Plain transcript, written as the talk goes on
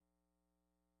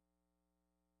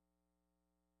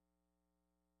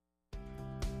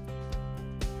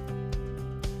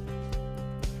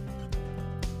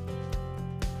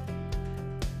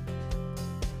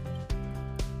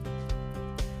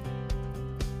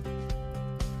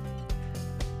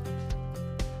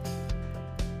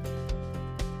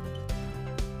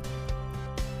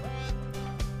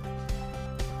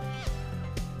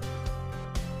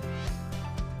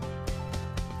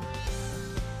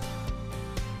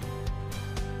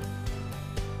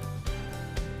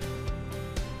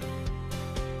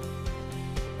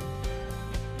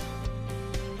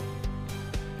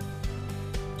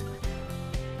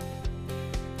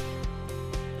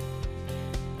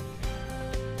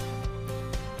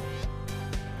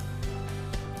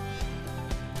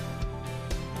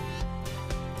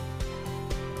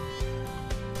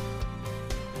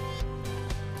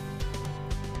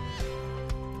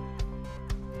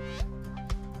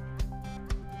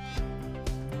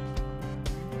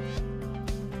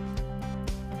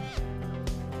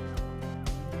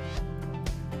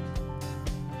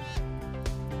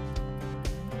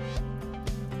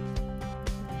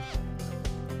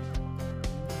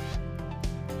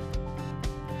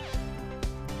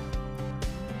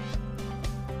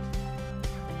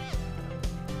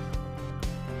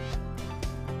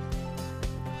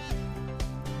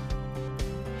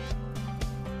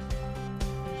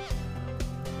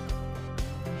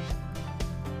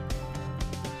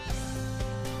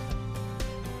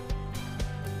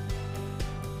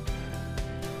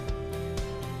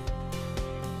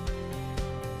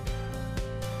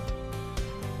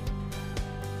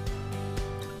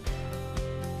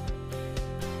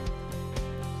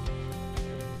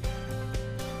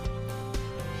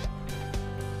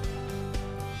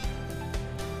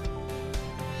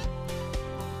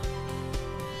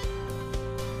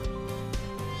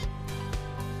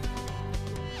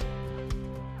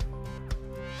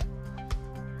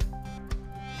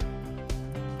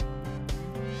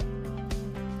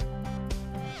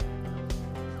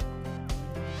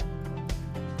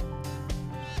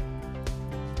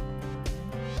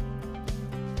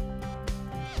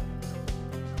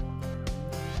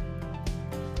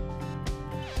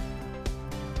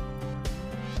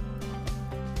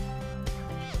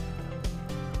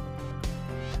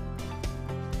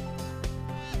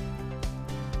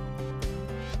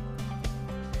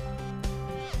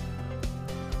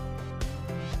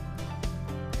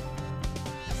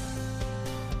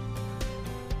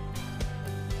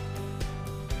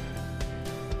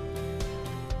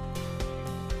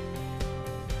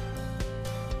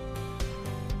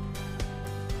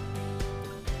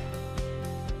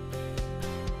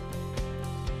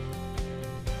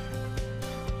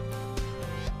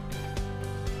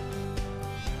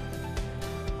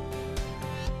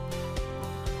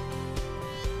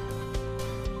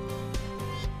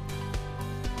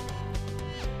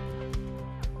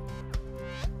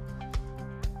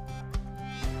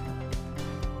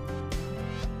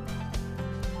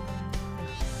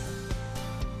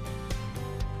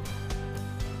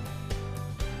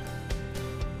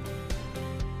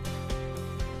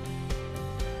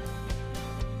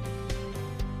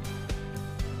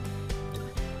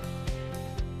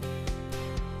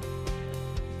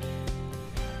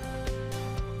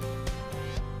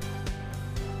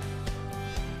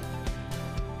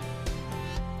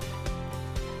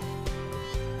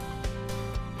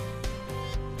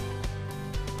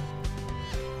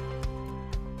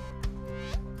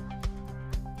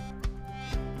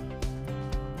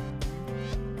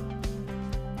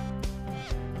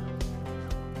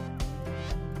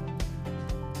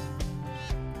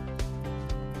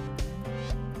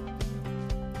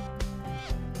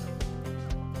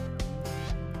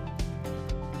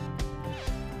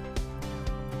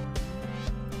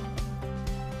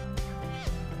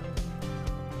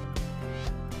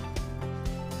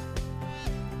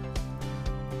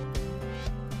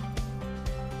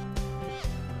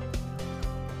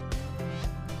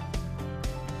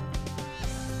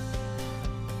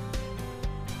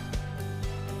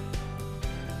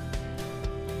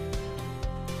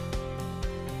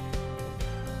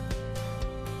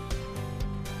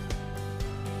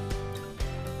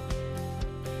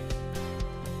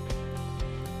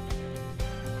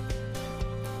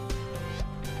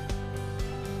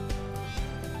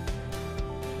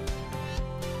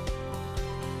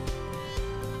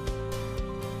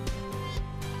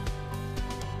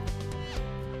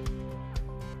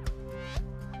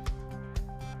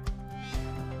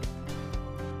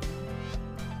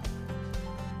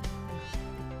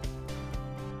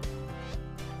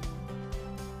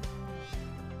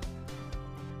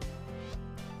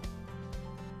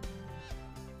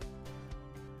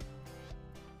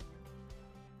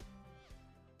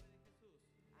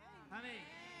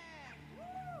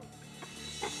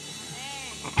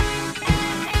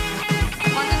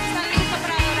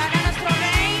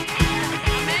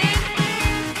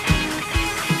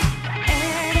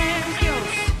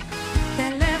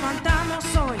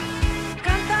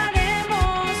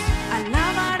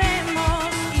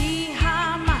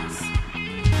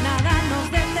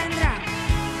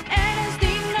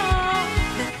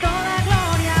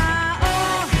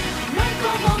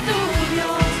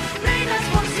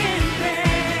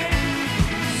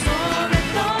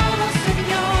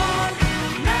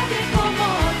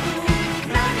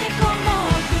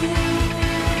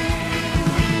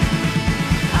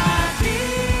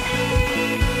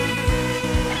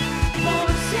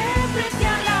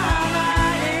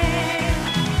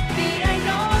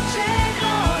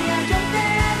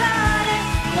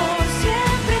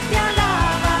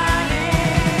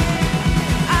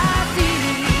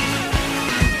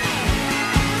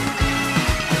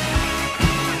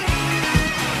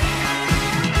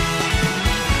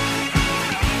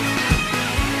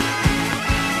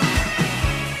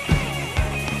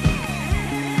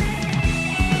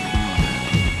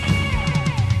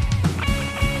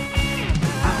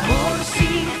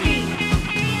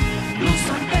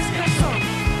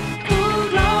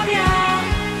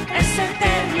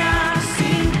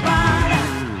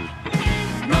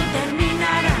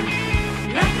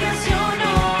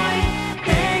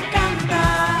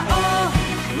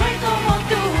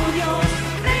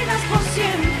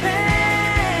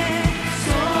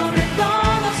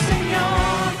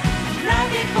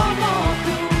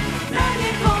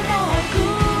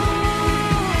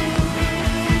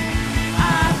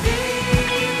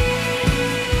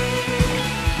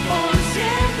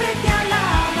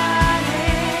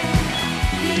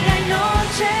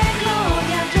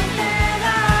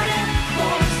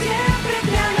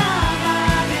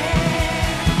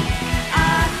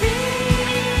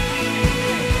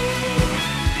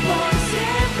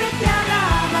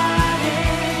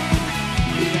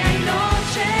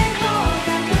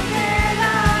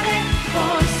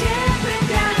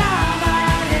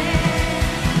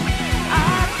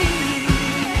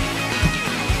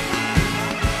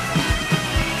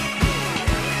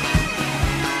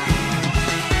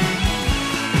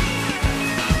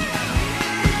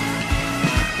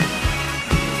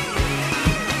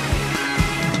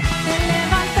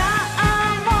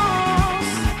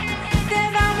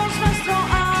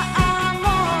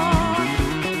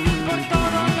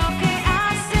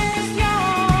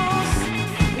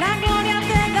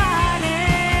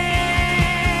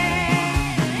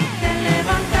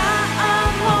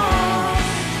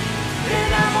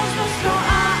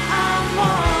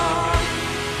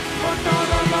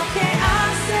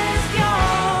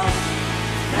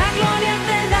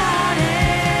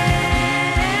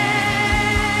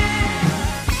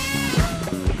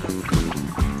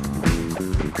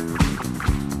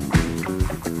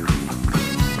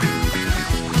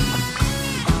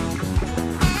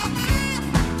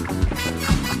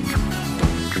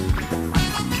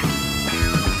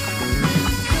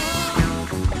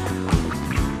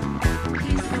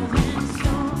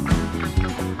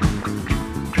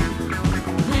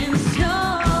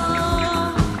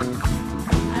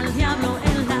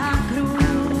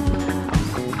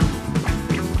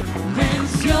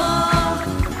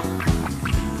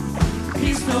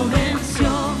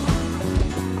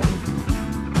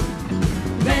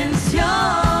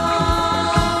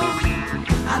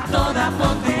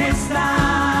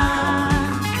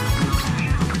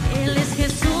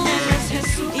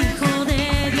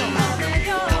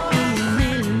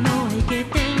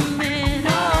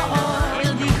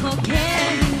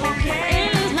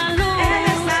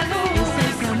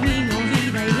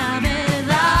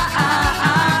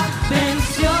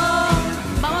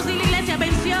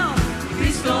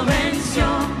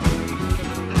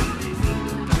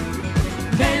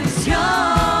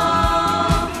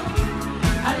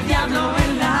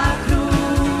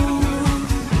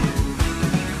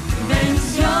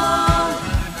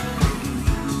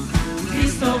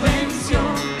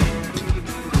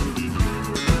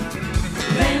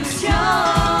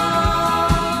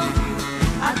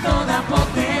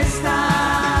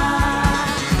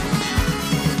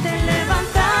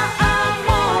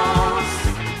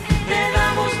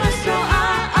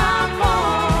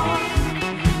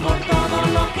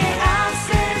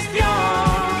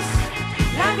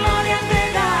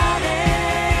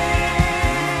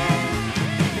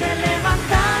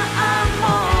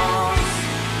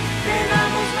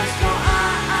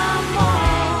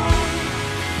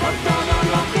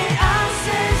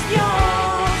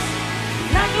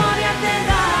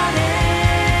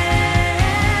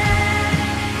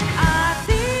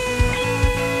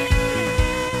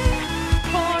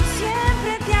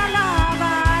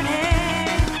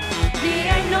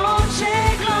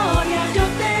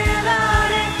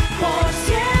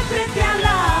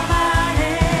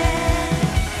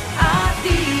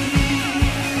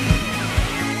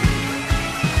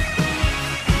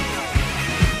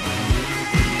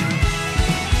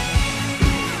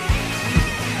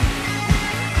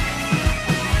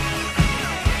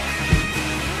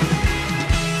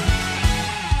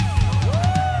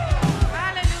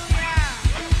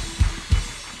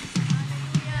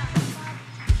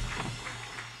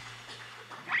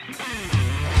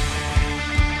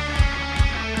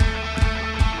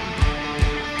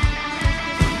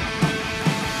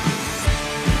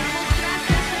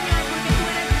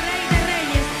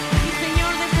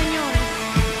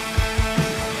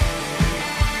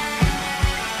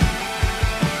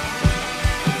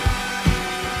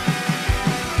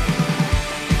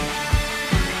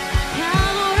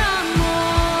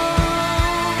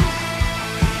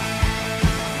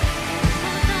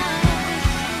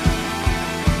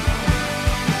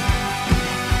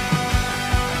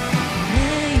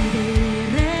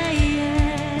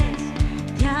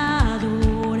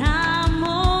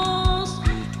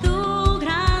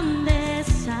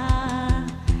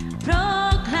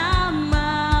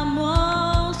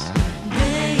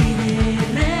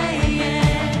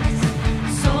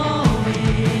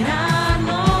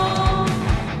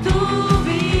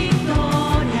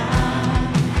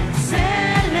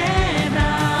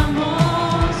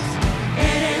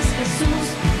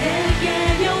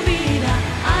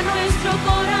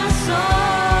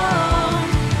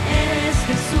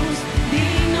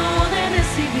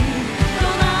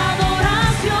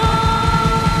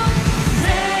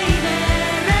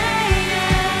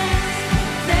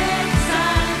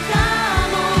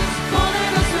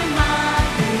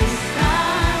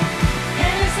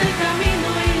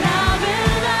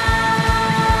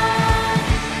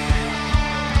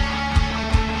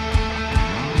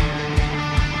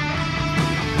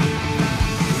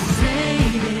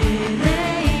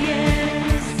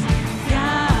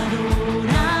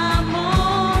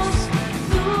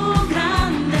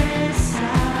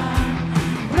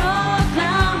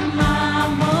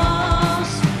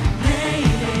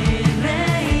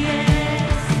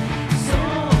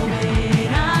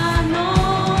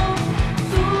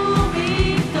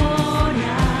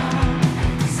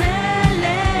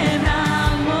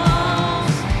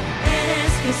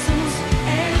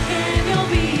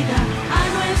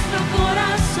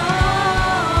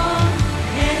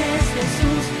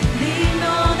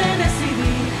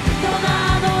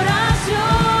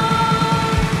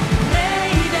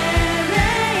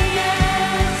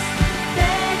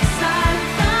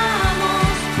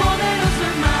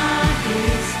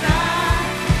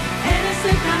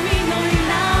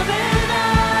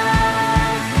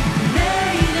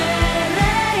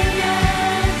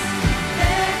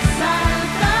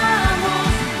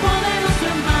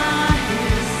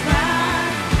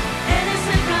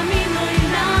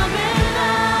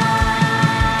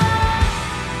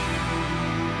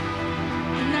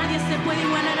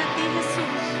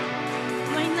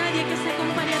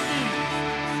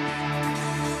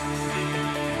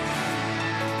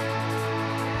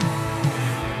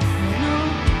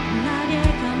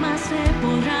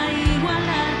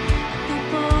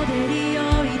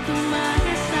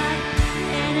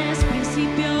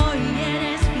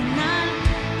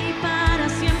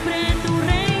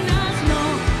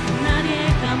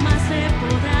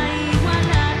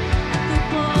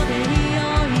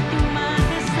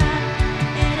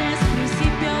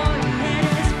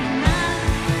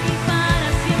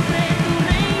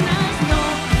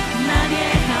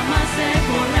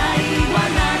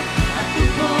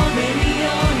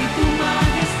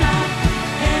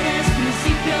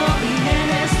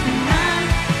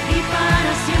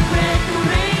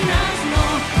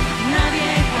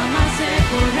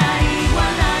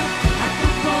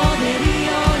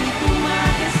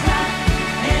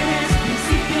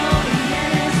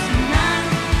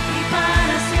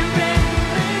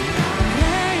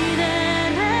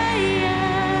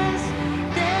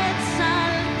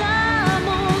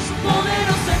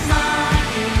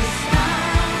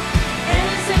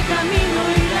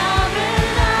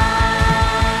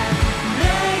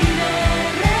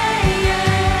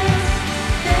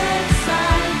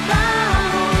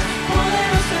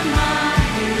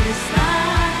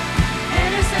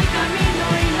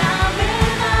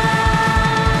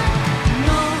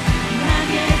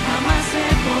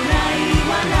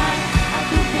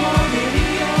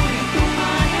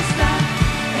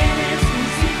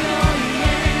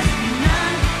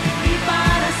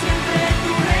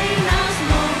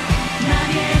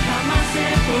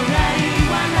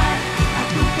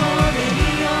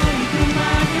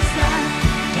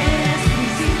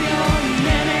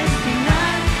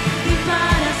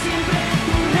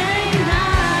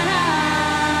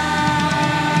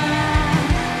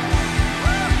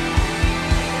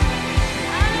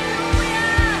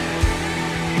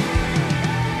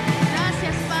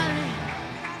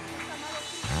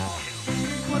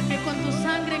con tu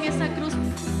sangre en esa cruz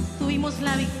tuvimos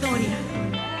la victoria.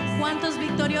 ¿Cuántos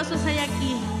victoriosos hay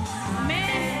aquí?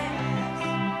 Amén.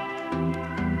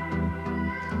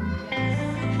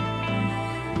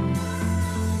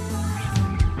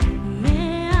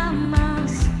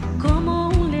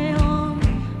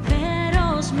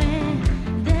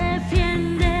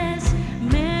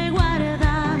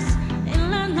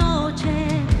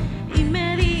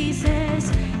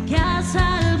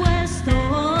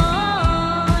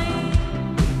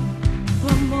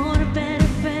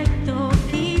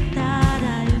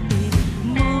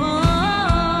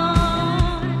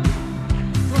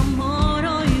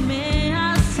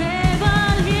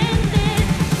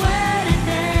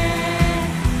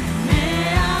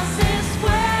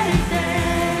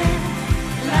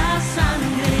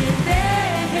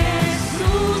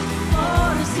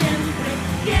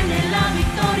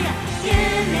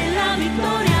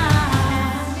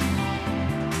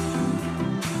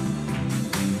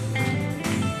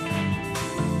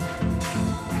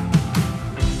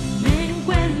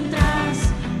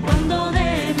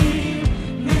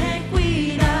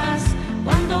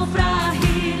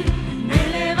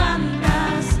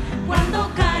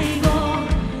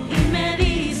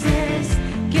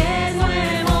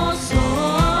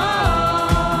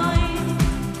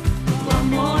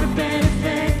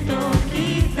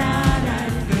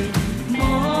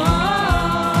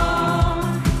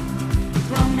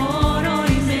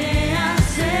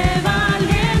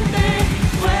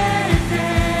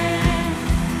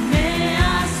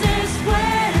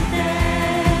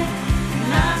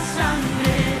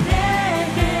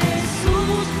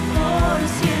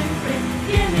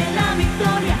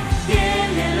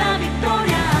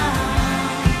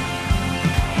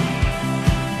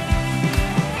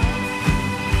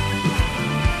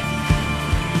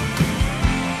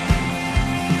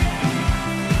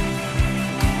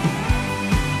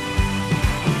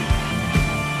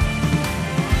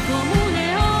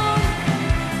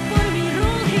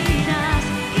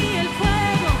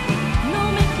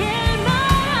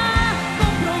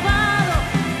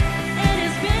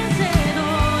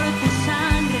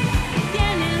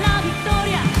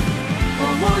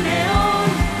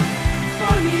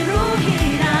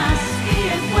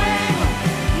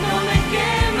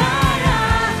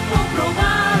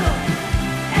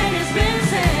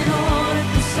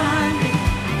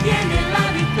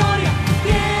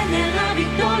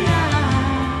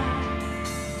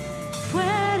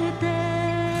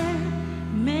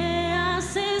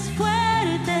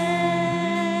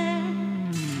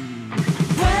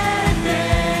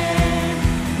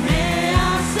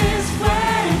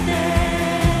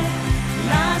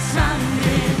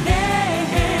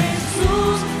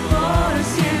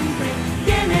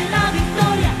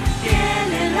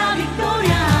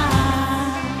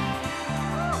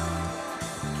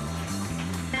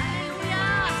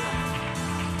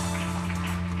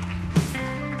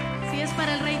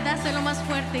 Dáselo más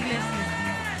fuerte, iglesia.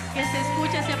 Que se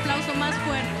escuche ese aplauso más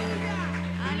fuerte.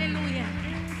 Aleluya.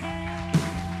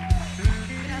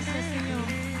 Gracias, Señor.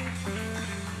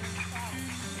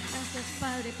 Gracias,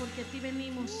 Padre, porque a ti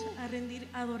venimos a rendir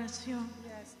adoración.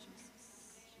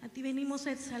 A ti venimos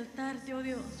a exaltarte, oh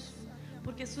Dios,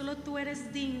 porque solo tú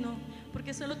eres digno,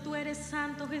 porque solo tú eres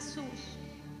santo, Jesús.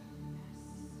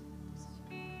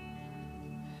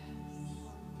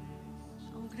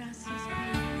 Oh, gracias,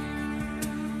 Padre.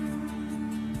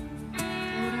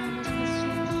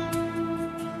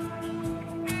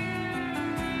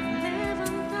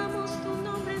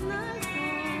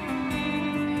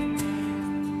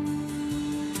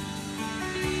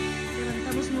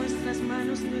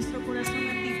 Manos y nuestro corazón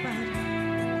a ti, Padre,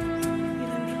 y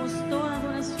rendimos toda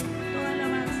adoración, toda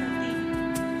alabanza a ti.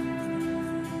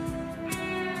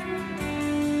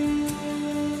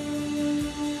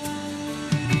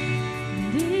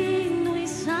 Digno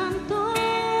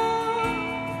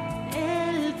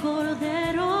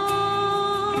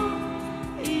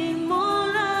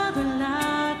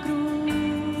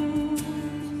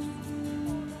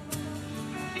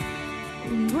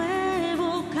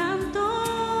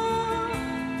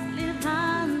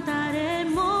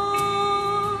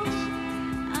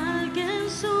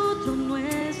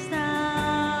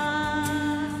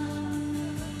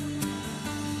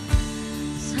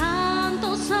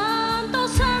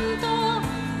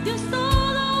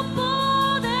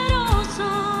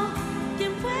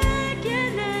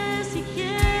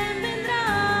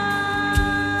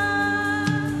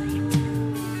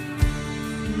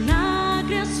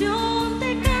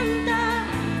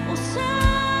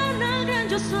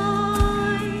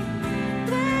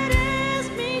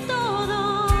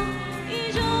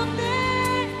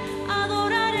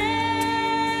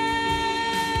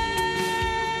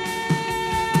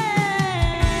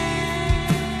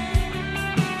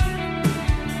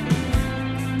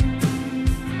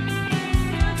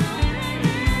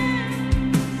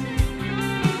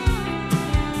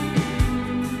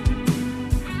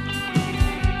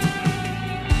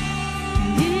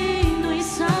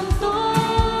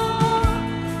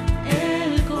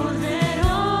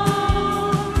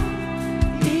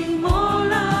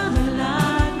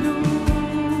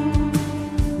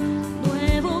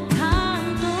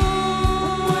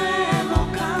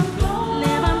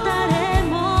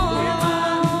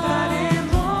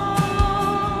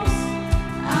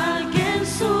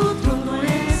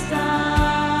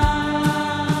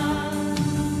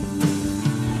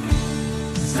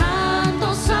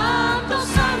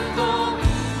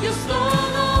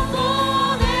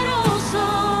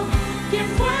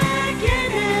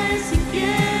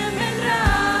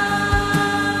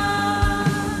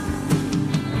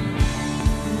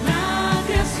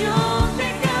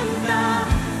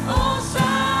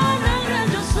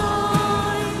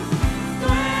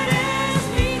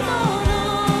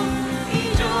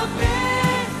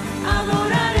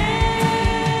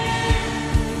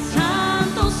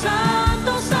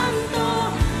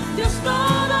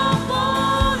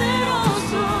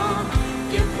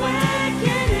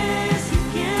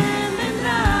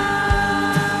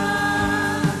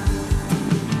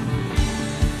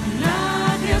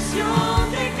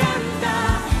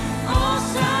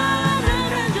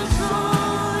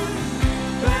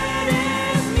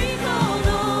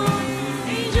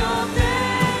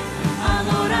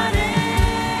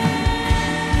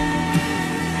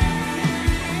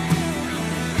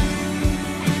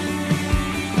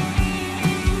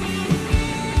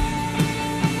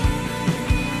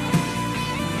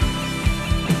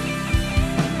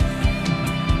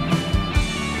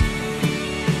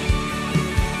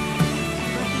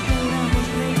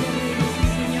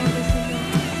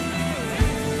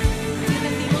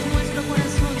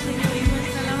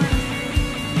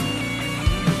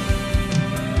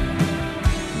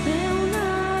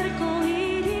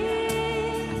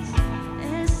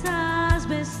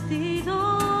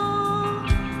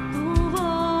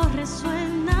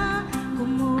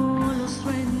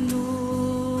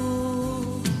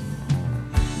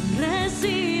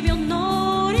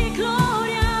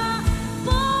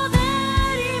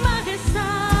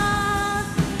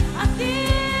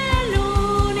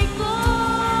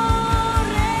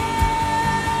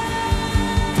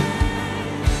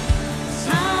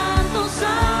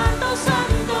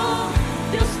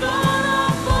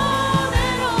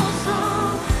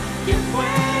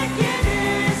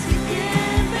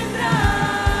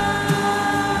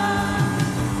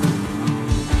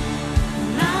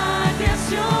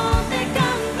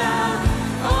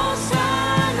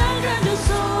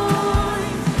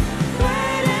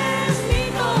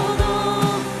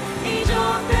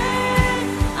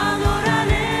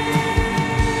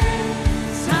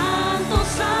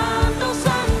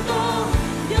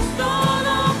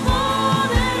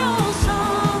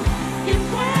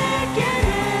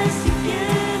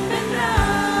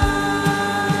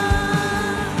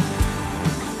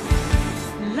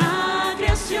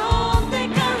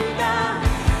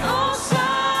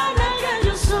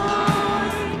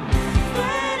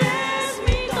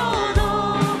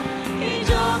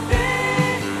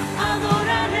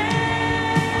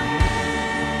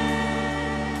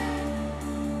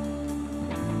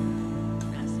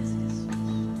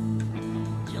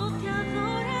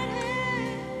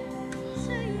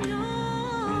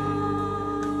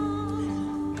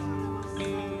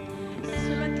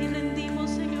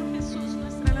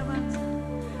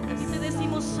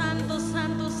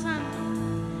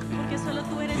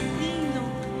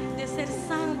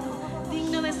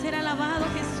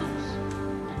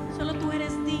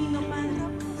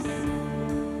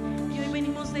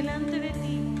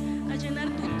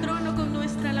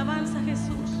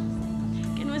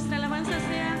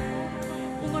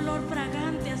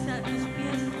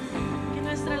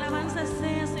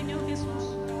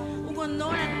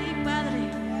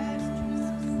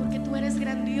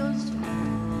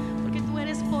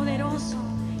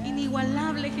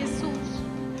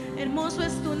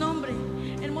tu nombre.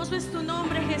 Hermoso es tu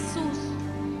nombre, Jesús.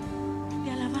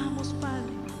 Te alabamos,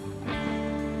 Padre.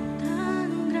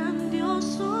 Tan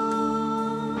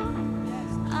grandioso,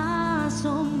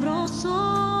 asombroso,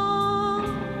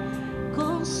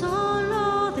 con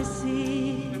solo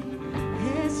decir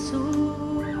Jesús,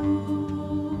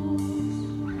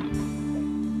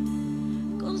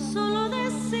 con solo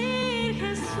decir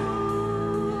Jesús,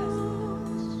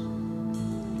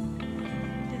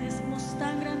 te decimos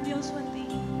tan grandioso a ti.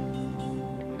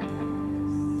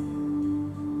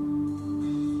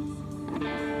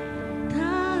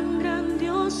 Tan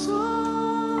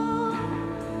grandioso,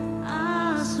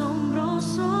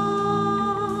 asombroso,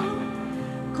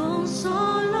 con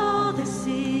solo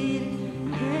decir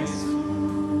Jesús.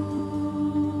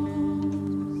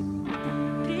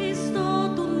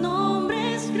 Cristo, tu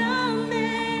nombre es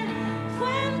grande,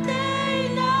 fuente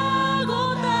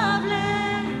inagotable,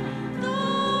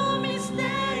 tu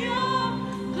misterio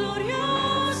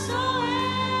glorioso es.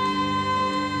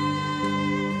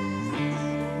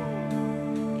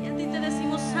 Y a ti te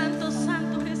decimos santo,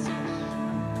 santo Jesús.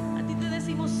 A ti te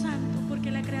decimos santo,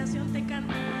 porque la creación te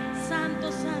canta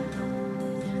santo, santo.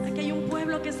 Aquí hay un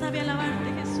pueblo que sabe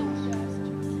alabarte, Jesús.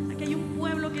 Aquí hay un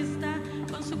pueblo que está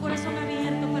con su corazón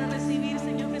abierto para recibir,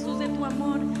 Señor Jesús, de tu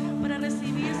amor, para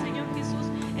recibir, Señor Jesús,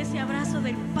 ese abrazo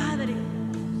del Padre.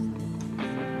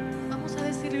 Vamos a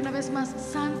decirle una vez más,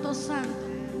 santo, santo,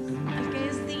 al que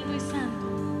es digno y santo.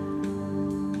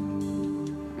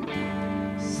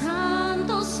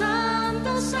 Santo,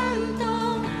 santo,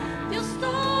 santo, Dios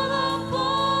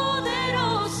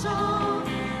todopoderoso,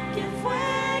 ¿quién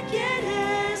fue, quién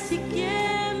es y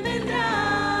quién vendrá?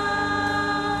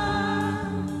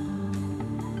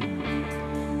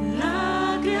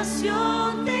 La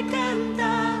creación te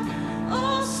canta,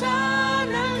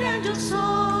 hosana al gran yo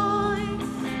soy.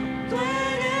 Tú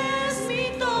eres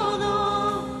mi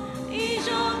todo y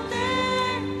yo te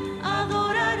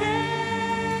adoraré.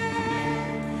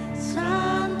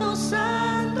 Santo,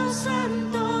 santo,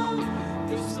 santo,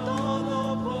 Dios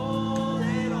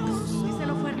todopoderoso.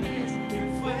 Díselo fuerte. ¿Quién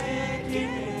fue, quién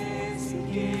es y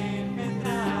quién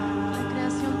vendrá? La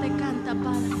creación te canta,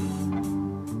 Padre.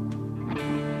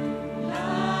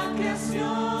 La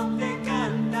creación te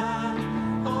canta,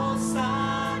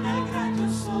 hosana al gran yo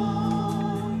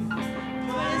soy.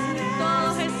 Tú eres mi todo,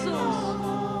 Jesús.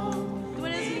 Tú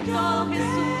eres mi todo,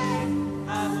 Jesús.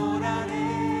 Adoraré.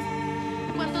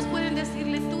 ¿Cuántos pueden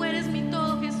decirle, tú eres mi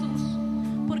todo, Jesús?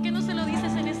 ¿Por qué no se lo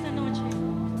dices en esta noche?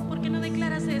 ¿Por qué no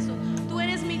declaras eso? Tú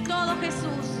eres mi todo,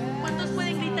 Jesús. ¿Cuántos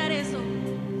pueden gritar eso?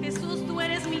 Jesús, tú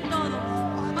eres mi todo.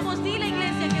 Vamos, dile,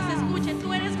 iglesia, que se escuche.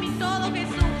 Tú eres mi todo,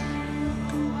 Jesús.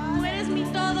 Tú eres mi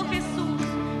todo, Jesús.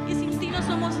 Y sin ti no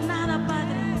somos nada,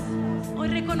 Padre. Hoy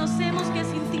reconocemos que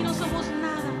sin ti no somos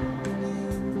nada.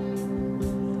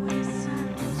 Tú eres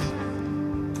santo, santo.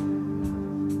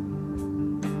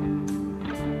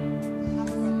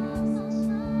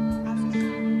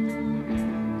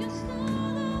 Dios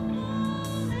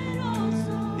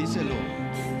todopoderoso. Díselo,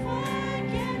 ¿Quién fue,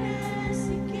 quién es y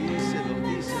quién díselo,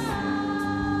 díselo. vendrá?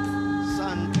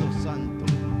 Santo, santo.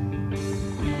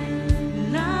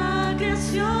 La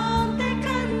creación te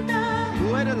canta. Tú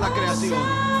eres la creación.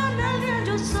 Hosana al gran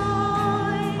yo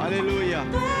soy. Aleluya.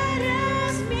 Tú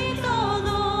eres mi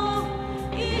todo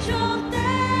y yo te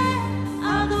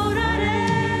adoraré.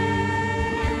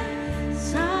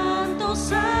 Santo,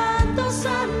 santo,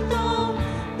 santo,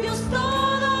 Dios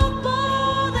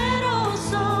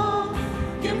todopoderoso.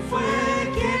 ¿Quién fue,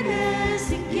 quién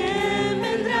es y quién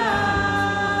vendrá?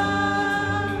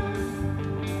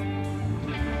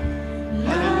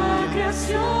 La Aleluya.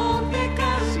 creación te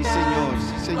canta. Sí, Señor,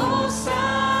 sí, Señor.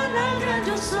 Hosana al gran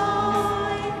yo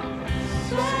soy.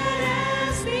 Tú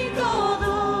eres mi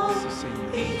todo Sí,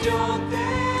 Señor. y yo te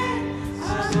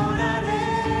adoraré.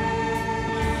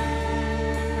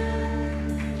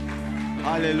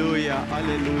 Aleluya,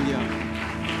 aleluya.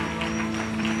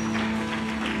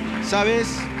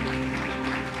 ¿Sabes?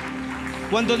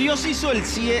 Cuando Dios hizo el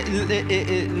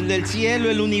cielo,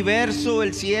 el universo,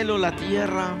 el cielo, la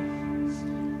tierra,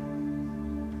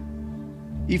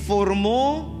 y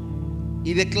formó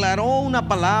y declaró una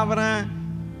palabra,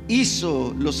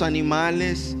 hizo los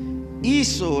animales,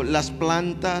 hizo las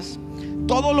plantas,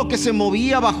 todo lo que se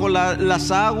movía bajo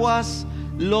las aguas,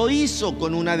 lo hizo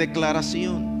con una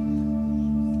declaración.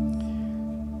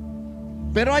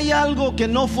 Pero hay algo que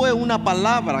no fue una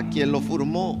palabra quien lo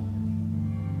formó.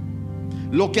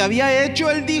 Lo que había hecho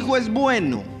él dijo es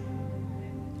bueno.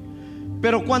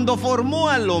 Pero cuando formó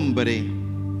al hombre,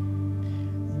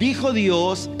 dijo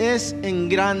Dios, es en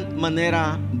gran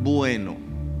manera bueno.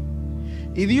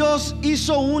 Y Dios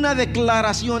hizo una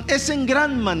declaración. Es en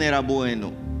gran manera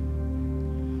bueno,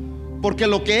 porque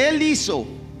lo que Él hizo,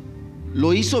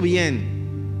 lo hizo bien.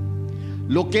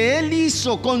 Lo que Él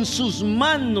hizo con sus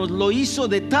manos, lo hizo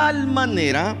de tal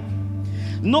manera,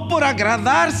 no por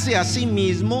agradarse a sí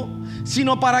mismo,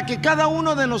 sino para que cada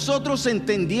uno de nosotros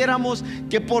entendiéramos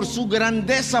que por su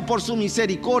grandeza, por su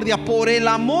misericordia, por el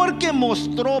amor que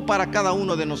mostró para cada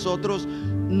uno de nosotros,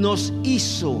 nos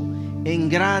hizo en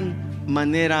gran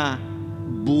manera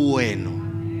bueno.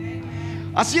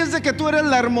 Así es de que tú eres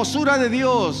la hermosura de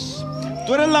Dios.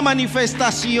 Tú eres la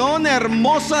manifestación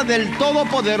hermosa del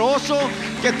Todopoderoso,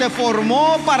 que te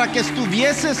formó para que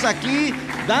estuvieses aquí,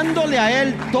 dándole a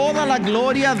Él toda la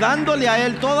gloria, dándole a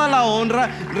Él toda la honra,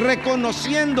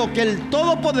 reconociendo que el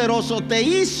Todopoderoso te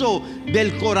hizo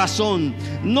del corazón.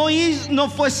 No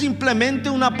fue simplemente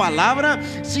una palabra,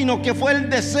 sino que fue el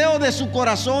deseo de su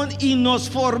corazón, y nos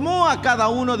formó a cada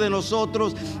uno de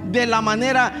nosotros de la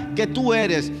manera que tú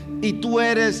eres. Y tú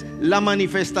eres la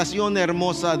manifestación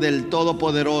hermosa del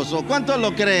Todopoderoso. ¿Cuántos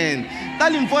lo creen?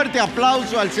 Dale un fuerte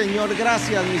aplauso al Señor.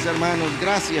 Gracias, mis hermanos,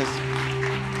 gracias.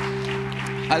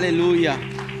 Aleluya.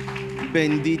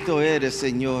 Bendito eres,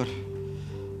 Señor.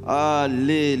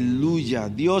 Aleluya.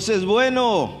 Dios es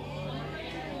bueno.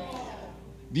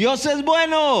 Dios es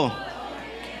bueno.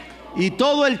 Y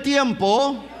todo el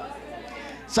tiempo.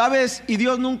 ¿Sabes? Y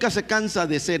Dios nunca se cansa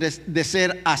de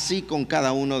ser así con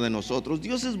cada uno de nosotros.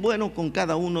 Dios es bueno con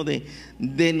cada uno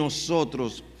de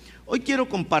nosotros. Hoy quiero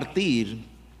compartir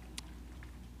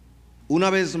una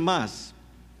vez más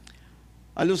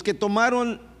a los que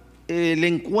tomaron el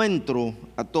encuentro,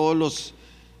 a todos los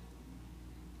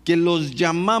que los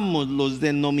llamamos, los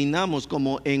denominamos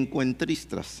como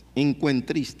encuentristas,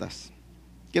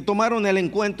 que tomaron el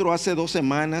encuentro hace 2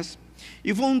 semanas,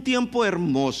 y fue un tiempo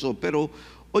hermoso. Pero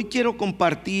hoy quiero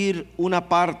compartir una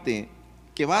parte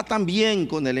que va también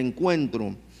con el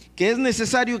encuentro, que es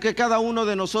necesario que cada uno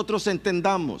de nosotros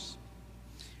entendamos.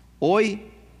 Hoy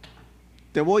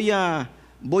te voy a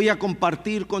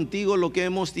compartir contigo lo que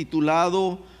hemos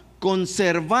titulado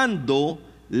Conservando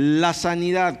la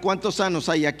Sanidad. ¿Cuántos sanos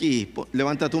hay aquí?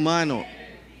 Levanta tu mano.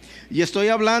 Y estoy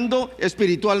hablando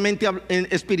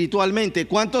espiritualmente.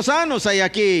 ¿Cuántos sanos hay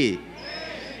aquí?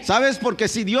 ¿Sabes? Porque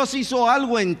si Dios hizo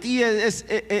algo en ti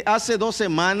hace 2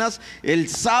 semanas, el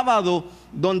sábado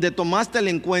donde tomaste el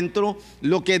encuentro,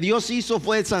 lo que Dios hizo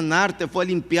fue sanarte, fue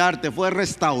limpiarte, fue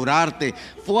restaurarte,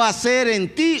 fue hacer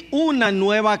en ti una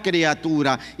nueva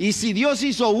criatura. Y si Dios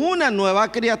hizo una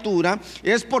nueva criatura,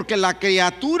 es porque la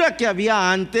criatura que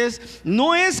había antes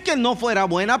no es que no fuera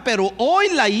buena, pero hoy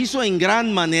la hizo en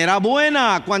gran manera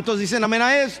buena. ¿Cuántos dicen amén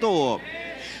a esto?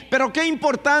 Pero qué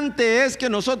importante es que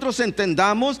nosotros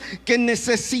entendamos que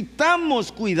necesitamos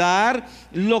cuidar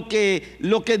lo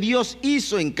que Dios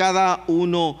hizo en cada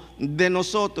uno de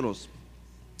nosotros.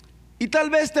 Y tal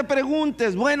vez te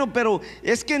preguntes, bueno, pero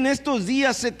es que en estos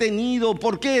días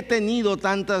 ¿por qué he tenido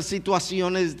tantas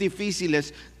situaciones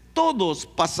difíciles? Todos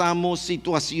pasamos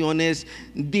situaciones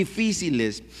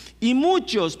difíciles, y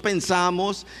muchos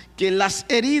pensamos que las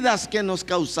heridas que nos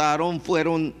causaron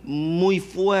fueron muy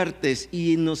fuertes,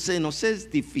 y se nos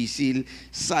es difícil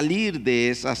salir de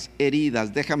esas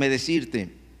heridas. Déjame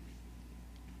decirte,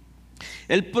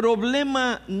 el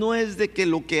problema no es de que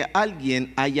lo que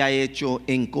alguien haya hecho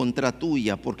en contra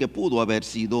tuya, porque pudo haber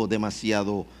sido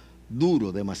demasiado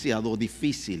duro, demasiado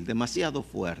difícil, demasiado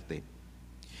fuerte.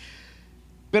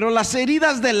 Pero las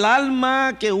heridas del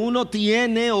alma que uno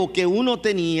tiene o que uno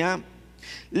tenía,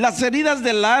 las heridas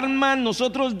del alma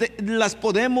nosotros las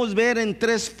podemos ver en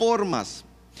 3 formas.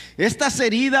 Estas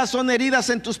heridas son heridas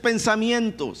en tus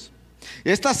pensamientos.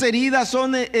 Estas heridas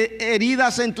son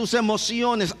heridas en tus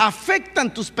emociones.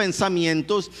 Afectan tus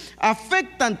pensamientos,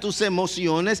 afectan tus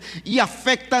emociones y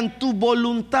afectan tu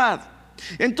voluntad.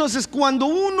 Entonces, cuando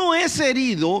uno es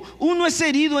herido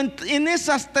en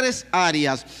esas 3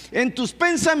 áreas: en tus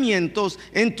pensamientos,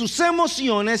 en tus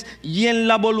emociones y en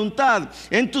la voluntad.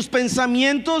 En tus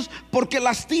pensamientos, porque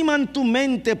lastiman tu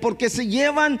mente, porque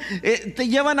te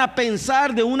llevan a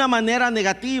pensar de una manera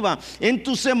negativa. En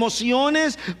tus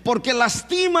emociones, porque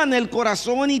lastiman el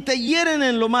corazón y te hieren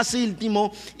en lo más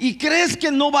íntimo, y crees que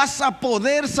no vas a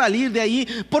poder salir de ahí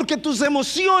porque tus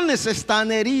emociones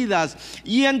están heridas.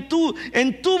 Y en tu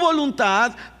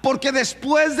voluntad, porque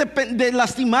después de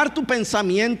lastimar tu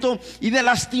pensamiento y de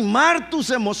lastimar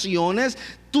tus emociones,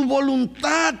 tu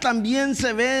voluntad también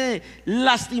se ve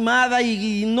lastimada,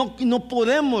 y no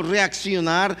podemos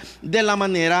reaccionar de la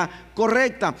manera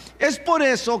correcta. Es por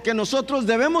eso que nosotros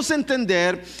debemos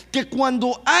entender que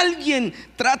cuando alguien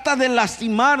trata de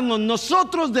lastimarnos,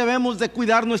 nosotros debemos de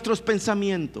cuidar nuestros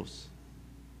pensamientos.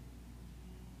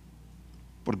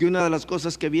 Porque una de las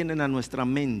cosas que vienen a nuestra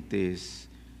mente es: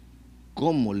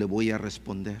 ¿cómo le voy a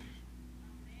responder?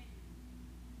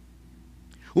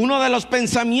 Uno de los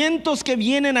pensamientos que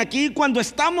vienen aquí cuando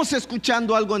estamos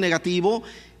escuchando algo negativo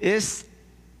es: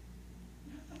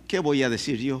 ¿qué voy a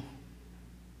decir yo?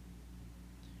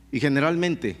 Y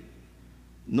generalmente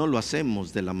no lo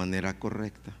hacemos de la manera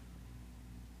correcta.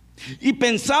 Y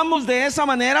pensamos de esa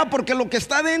manera porque lo que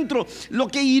está dentro, lo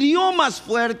que hirió más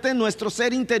fuerte nuestro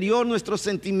ser interior, nuestros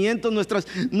sentimientos,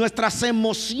 nuestras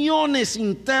emociones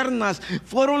internas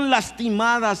fueron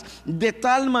lastimadas de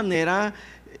tal manera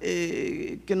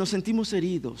que nos sentimos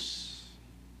heridos.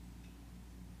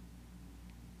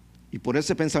 Y por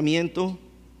ese pensamiento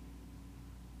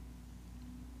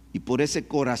y por ese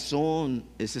corazón,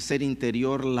 ese ser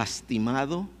interior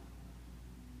lastimado,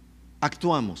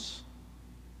 actuamos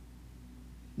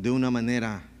de una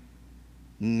manera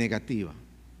negativa.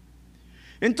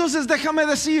 Entonces déjame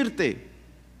decirte,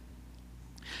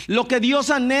 lo que Dios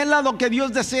anhela, lo que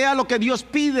Dios desea, lo que Dios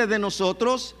pide de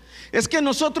nosotros es que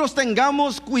nosotros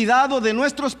tengamos cuidado de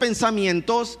nuestros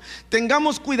pensamientos,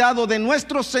 tengamos cuidado de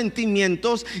nuestros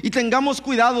sentimientos y tengamos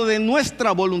cuidado de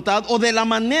nuestra voluntad o de la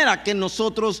manera que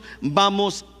nosotros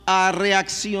vamos a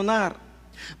reaccionar.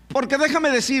 Porque déjame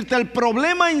decirte, el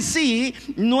problema en sí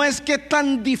no es qué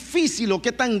tan difícil o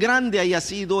qué tan grande haya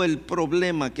sido el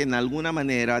problema que de alguna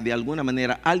manera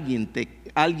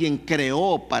alguien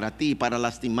creó para ti, para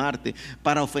lastimarte,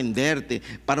 para ofenderte,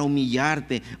 para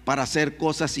humillarte, para hacer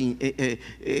cosas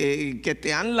que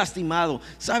te han lastimado.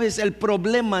 Sabes, el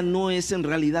problema no es en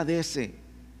realidad ese.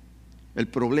 El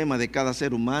problema de cada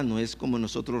ser humano es cómo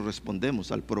nosotros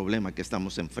respondemos al problema que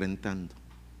estamos enfrentando.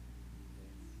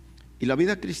 Y la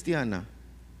vida cristiana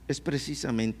es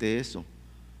precisamente eso: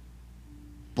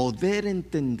 poder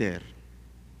entender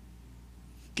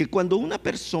que cuando una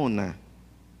persona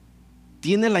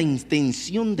tiene la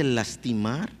intención de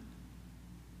lastimar,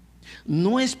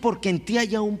 no es porque en ti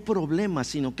haya un problema,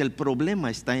 sino que el problema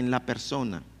está en la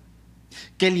persona.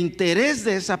 Que el interés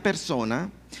de esa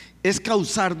persona es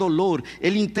causar dolor.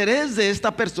 El interés de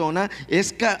esta persona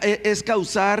es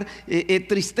causar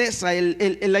tristeza.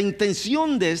 La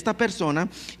intención de esta persona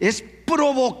es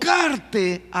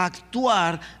provocarte a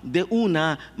actuar de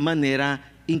una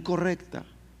manera incorrecta.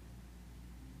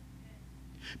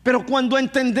 Pero cuando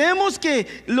entendemos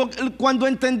que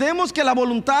la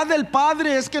voluntad del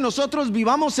Padre es que nosotros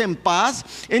vivamos en paz,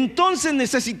 entonces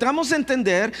necesitamos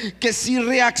entender que si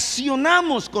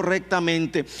reaccionamos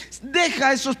correctamente,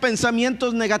 deja esos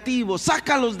pensamientos negativos,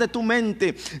 sácalos de tu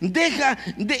mente,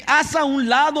 haz a un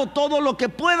lado todo lo que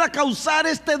pueda causar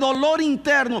este dolor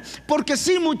interno, porque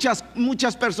sí,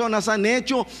 muchas personas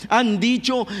han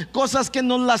dicho cosas que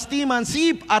nos lastiman.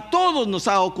 Sí, a todos nos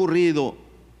ha ocurrido.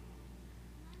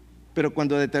 Pero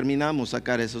cuando determinamos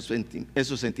sacar esos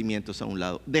sentimientos a un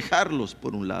lado, dejarlos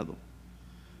por un lado,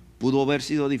 ¿pudo haber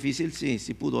sido difícil?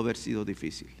 Sí pudo haber sido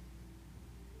difícil.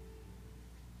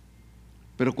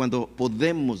 Pero cuando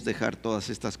podemos dejar todas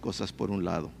estas cosas por un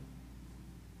lado,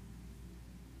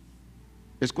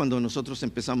 es cuando nosotros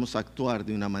empezamos a actuar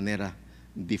de una manera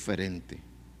diferente.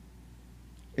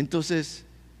 Entonces,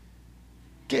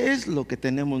 ¿qué es lo que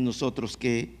tenemos nosotros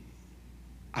que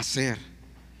hacer?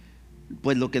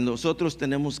 Pues lo que nosotros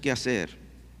tenemos que hacer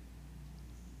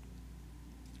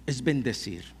es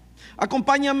bendecir.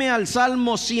 Acompáñame al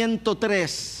Salmo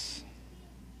 103.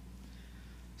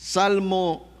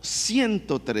 Salmo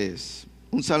 103,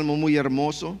 un salmo muy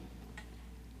hermoso,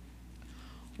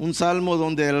 un salmo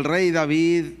donde el rey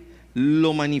David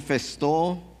lo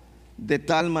manifestó de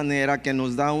tal manera que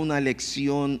nos da una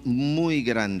lección muy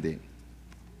grande.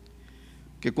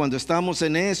 Que cuando estamos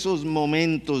en esos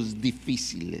momentos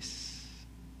difíciles,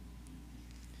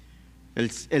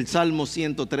 el Salmo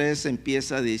 103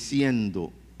 empieza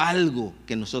diciendo algo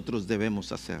que nosotros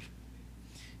debemos hacer.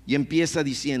 Y empieza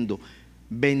diciendo: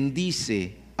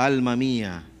 bendice, alma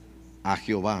mía, a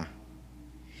Jehová,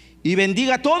 y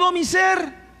bendiga todo mi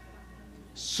ser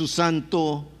su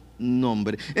santo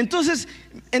nombre. Entonces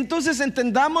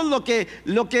entendamos lo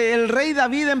que el rey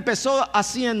David empezó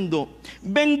haciendo: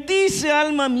 bendice,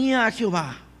 alma mía, a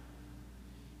Jehová,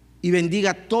 y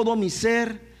bendiga todo mi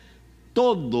ser,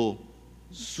 todo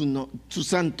su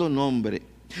santo nombre.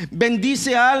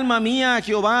 Bendice, alma mía, a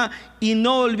Jehová, y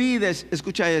no olvides,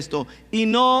 escucha esto, y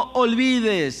no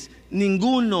olvides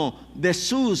ninguno de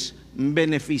sus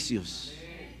beneficios.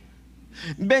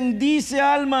 Bendice,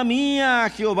 alma mía, a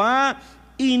Jehová,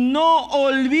 y no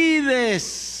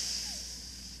olvides.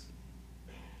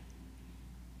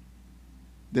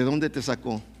 ¿De dónde te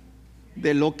sacó?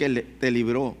 De lo que te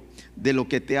libró, de lo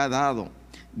que te ha dado,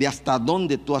 de hasta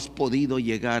dónde tú has podido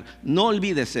llegar. No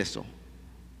olvides eso.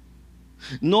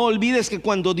 No olvides que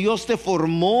cuando Dios te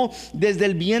formó desde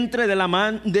el vientre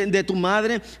de tu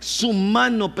madre, su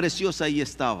mano preciosa ahí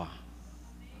estaba.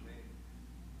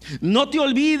 No te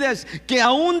olvides que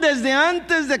aún desde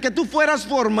antes de que tú fueras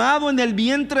formado en el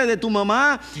vientre de tu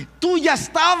mamá, tú ya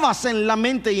estabas en la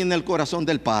mente y en el corazón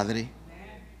del Padre.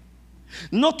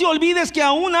 No te olvides que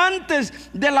aún antes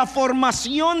de la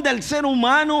formación del ser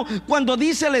humano, cuando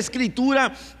dice la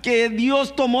Escritura que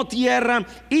Dios tomó tierra,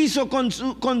 hizo con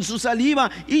su saliva,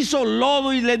 hizo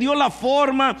lodo y le dio la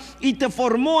forma y te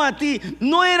formó a ti,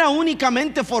 no era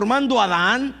únicamente formando a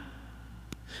Adán,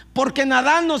 porque en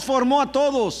Adán nos formó a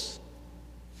todos.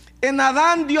 En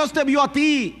Adán Dios te vio a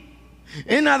ti.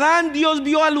 En Adán Dios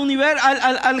vio al universo,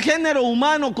 al género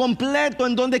humano completo,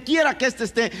 en donde quiera que éste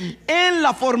esté. En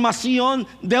la formación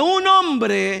de un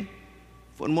hombre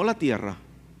formó la tierra,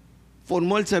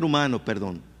 formó el ser humano,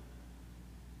 perdón,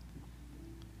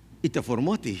 y te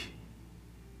formó a ti.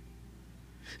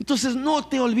 Entonces no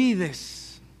te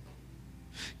olvides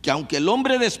que aunque el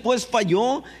hombre después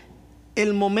falló,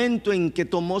 el momento en que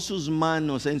tomó en sus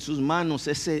manos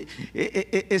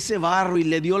ese barro y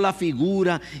le dio la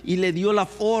figura y le dio la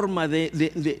forma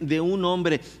de un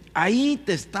hombre, ahí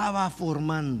te estaba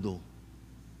formando.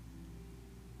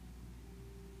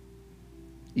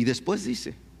 Y después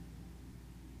dice,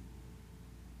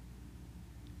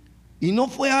 y no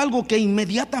fue algo que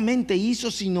inmediatamente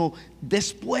hizo, sino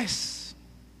después.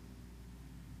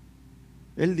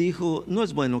 Él dijo, no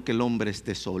es bueno que el hombre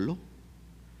esté solo.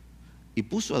 Y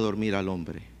puso a dormir al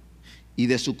hombre, y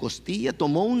de su costilla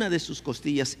tomó una de sus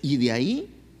costillas, y de ahí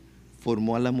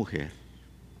formó a la mujer.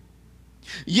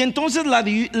 Y entonces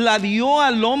la dio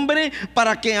al hombre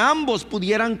para que ambos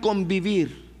pudieran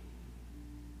convivir.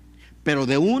 Pero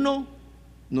de uno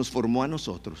nos formó a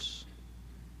nosotros,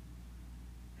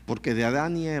 porque de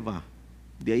Adán y Eva,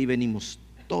 de ahí venimos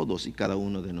todos y cada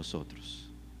uno de nosotros.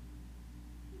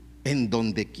 En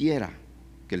donde quiera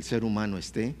que el ser humano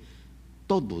esté,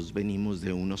 todos venimos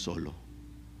de uno solo,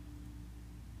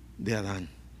 de Adán.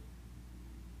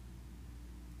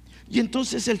 Y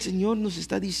entonces el Señor nos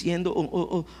está diciendo,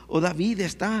 o David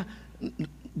está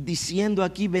diciendo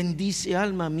aquí: bendice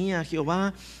alma mía a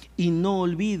Jehová y no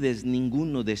olvides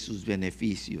ninguno de sus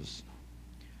beneficios.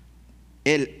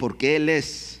 Porque Él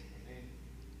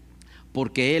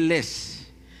es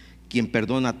quien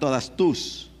perdona todas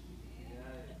tus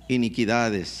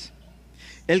iniquidades,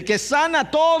 el que sana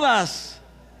todas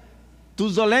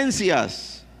tus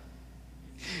dolencias,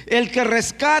 el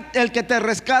que te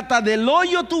rescata del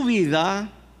hoyo tu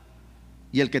vida,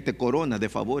 y el que te corona de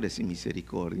favores y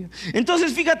misericordia.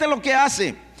 Entonces fíjate lo que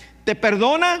hace: te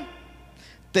perdona,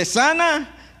 te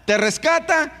sana, te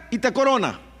rescata y te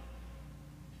corona.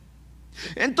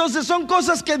 Entonces son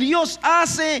cosas que Dios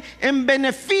hace en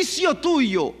beneficio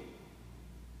tuyo.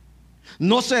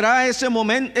 ¿No será ese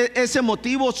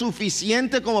motivo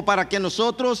suficiente como para que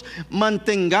nosotros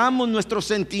mantengamos nuestros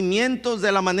sentimientos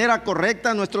de la manera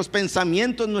correcta, nuestros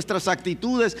pensamientos, nuestras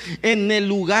actitudes en el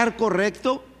lugar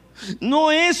correcto?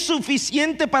 ¿No es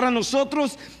suficiente para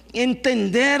nosotros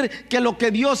entender que lo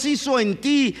que Dios hizo en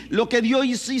ti, lo que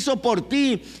Dios hizo por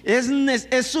ti,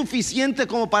 es suficiente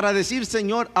como para decir: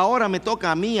 Señor, ahora me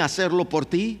toca a mí hacerlo por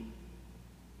ti?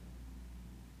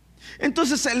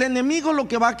 Entonces el enemigo lo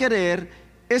que va a querer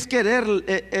es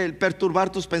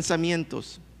perturbar tus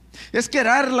pensamientos, es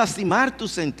querer lastimar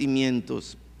tus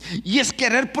sentimientos, y es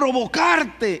querer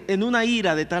provocarte en una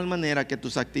ira de tal manera que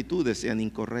tus actitudes sean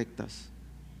incorrectas.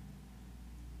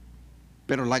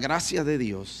 Pero la gracia de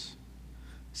Dios,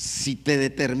 si te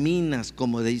determinas,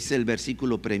 como dice el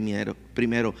versículo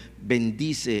primero,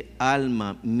 bendice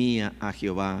alma mía a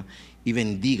Jehová y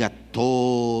bendiga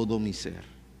todo mi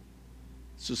ser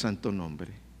su santo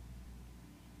nombre.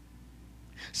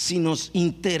 Si nos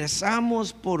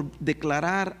interesamos por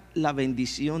declarar la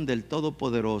bendición del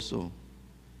Todopoderoso,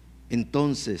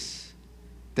 entonces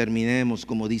terminemos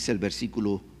como dice el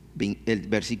versículo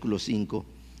 5: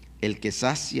 el que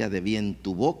sacia de bien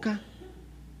tu boca,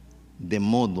 de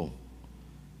modo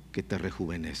que te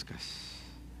rejuvenezcas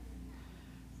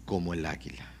como el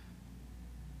águila.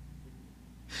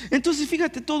 Entonces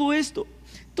fíjate, todo esto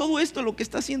lo que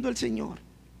está haciendo el Señor: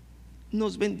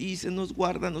 nos bendice, nos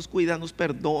guarda, nos cuida, nos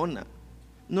perdona,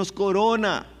 nos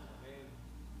corona,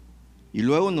 y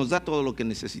luego nos da todo lo que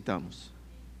necesitamos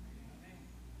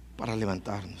para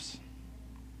levantarnos.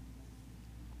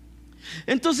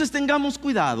 Entonces tengamos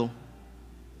cuidado,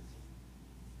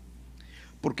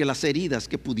 porque las heridas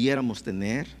que pudiéramos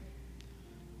tener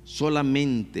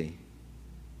solamente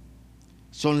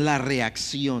son la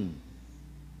reacción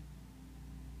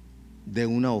de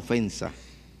una ofensa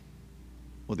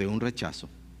o de un rechazo.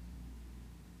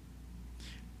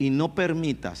 Y no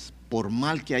permitas, por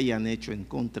mal que hayan hecho en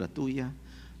contra tuya,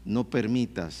 no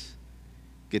permitas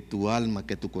que tu alma,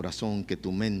 que tu corazón, que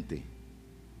tu mente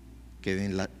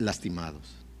queden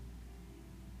lastimados.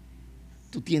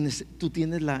 Tú tienes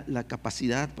la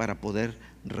capacidad para poder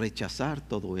rechazar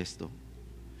todo esto.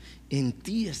 En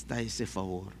ti está ese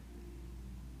favor.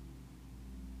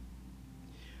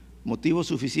 Motivos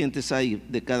suficientes hay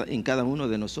en cada uno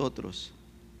de nosotros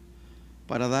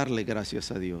para darle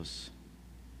gracias a Dios.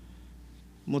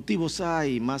 Motivos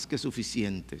hay más que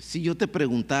suficientes. Si yo te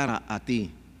preguntara a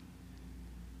ti,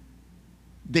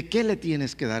 ¿de qué le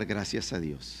tienes que dar gracias a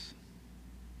Dios?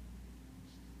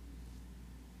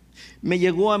 Me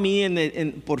llegó a mí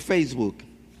por Facebook,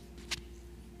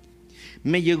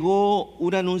 me llegó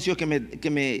un anuncio que me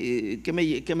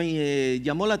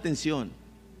llamó la atención,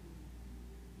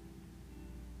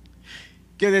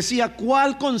 que decía: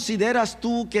 ¿cuál consideras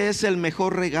tú que es el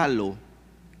mejor regalo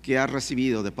que has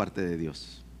recibido de parte de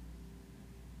Dios?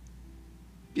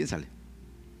 Piénsale.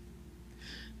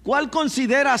 ¿Cuál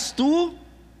consideras tú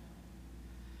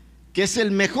que es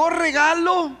el mejor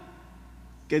regalo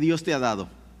que Dios te ha dado?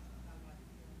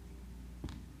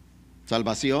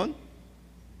 ¿Salvación?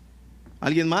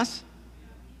 ¿Alguien más?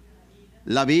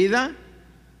 ¿La vida?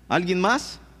 ¿Alguien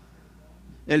más?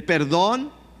 ¿El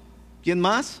perdón? ¿Quién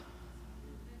más?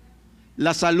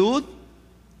 ¿La salud?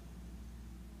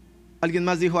 ¿Alguien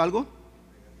más dijo algo?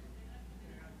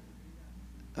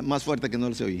 Más fuerte, que no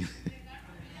lo se oí.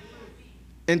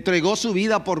 ¿Entregó su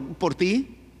vida por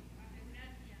ti?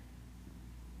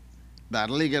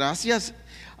 Darle gracias.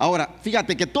 Ahora,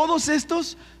 fíjate que todos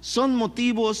estos son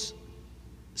motivos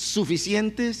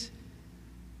suficientes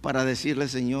para decirle: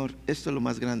 Señor, esto es lo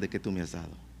más grande que tú me has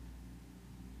dado.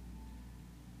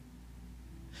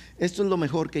 Esto es lo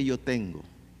mejor que yo tengo.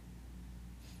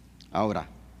 Ahora,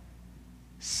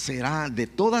 será de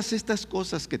todas estas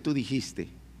cosas que tú dijiste,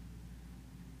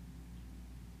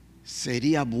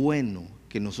 sería bueno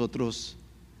que nosotros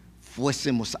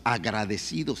fuésemos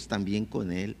agradecidos también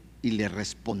con Él y le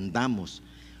respondamos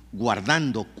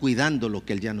guardando, cuidando lo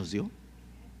que Él ya nos dio.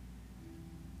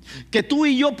 Que tú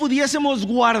y yo pudiésemos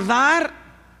guardar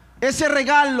ese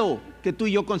regalo que tú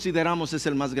y yo consideramos es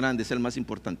el más grande, es el más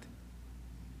importante.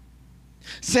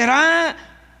 ¿Será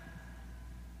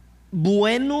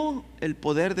bueno el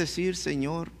poder decir: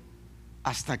 Señor,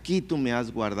 hasta aquí tú me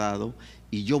has guardado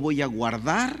y yo voy a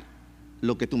guardar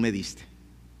lo que tú me diste?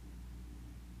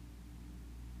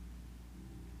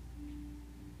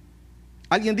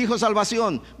 Alguien dijo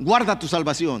salvación, guarda tu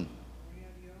salvación.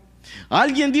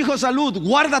 Alguien dijo salud,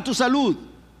 guarda tu salud.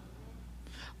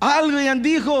 Alguien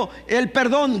dijo el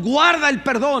perdón, guarda el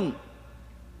perdón.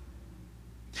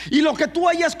 Y lo que tú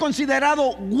hayas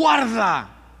considerado,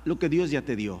 guarda lo que Dios ya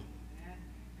te dio.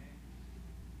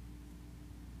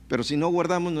 Pero si no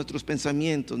guardamos nuestros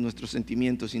pensamientos, nuestros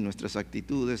sentimientos y nuestras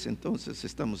actitudes, entonces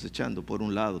estamos echando por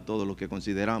un lado todo lo que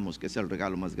consideramos que es el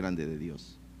regalo más grande de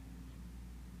Dios.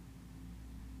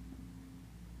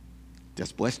 ¿Te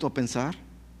has puesto a pensar?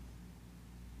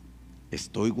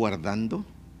 ¿Estoy guardando?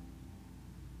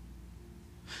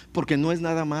 Porque no es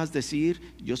nada más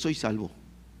decir: yo soy salvo.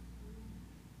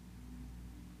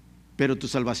 Pero tu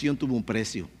salvación tuvo un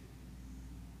precio.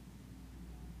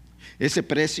 Ese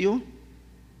precio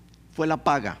fue la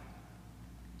paga.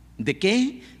 ¿De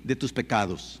qué? De tus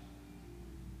pecados.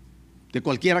 De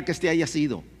cualquiera que este haya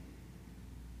sido.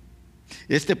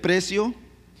 Este precio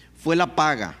fue la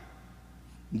paga.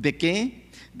 ¿De qué?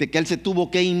 De que Él se tuvo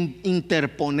que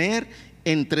interponer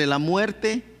entre la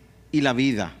muerte y la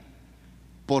vida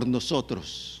por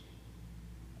nosotros.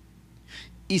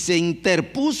 Y se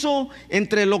interpuso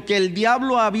entre lo que el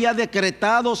diablo había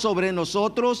decretado sobre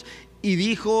nosotros y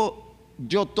dijo: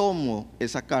 yo tomo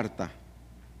esa carta,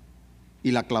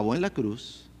 y la clavó en la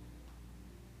cruz.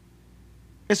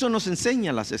 Eso nos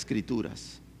enseña las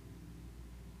Escrituras.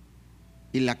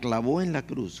 Y la clavó en la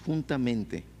cruz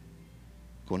juntamente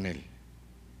con Él.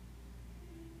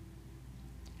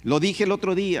 Lo dije el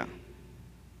otro día.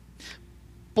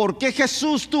 ¿Por qué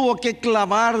Jesús tuvo que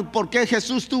clavar? ¿Por qué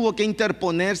Jesús tuvo que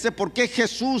interponerse? ¿Por qué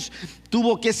Jesús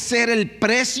tuvo que ser el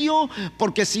precio?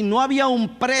 Porque si no había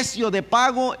un precio de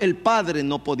pago, el Padre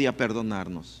no podía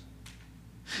perdonarnos.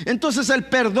 Entonces el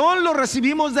perdón lo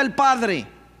recibimos del Padre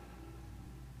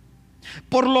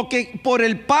por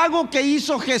el pago que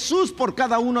hizo Jesús por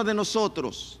cada uno de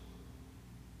nosotros.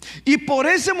 Y por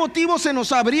ese motivo se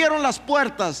nos abrieron las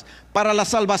puertas para la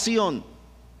salvación.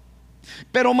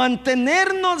 Pero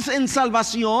mantenernos en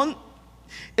salvación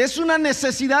es una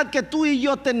necesidad que tú y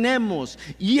yo tenemos,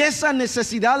 y esa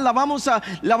necesidad la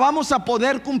vamos a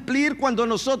poder cumplir cuando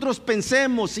nosotros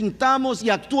pensemos, sintamos y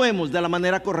actuemos de la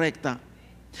manera correcta.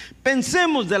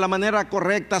 Pensemos de la manera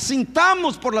correcta,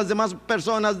 sintamos por las demás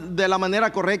personas de la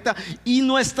manera correcta y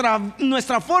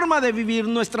nuestra forma de vivir,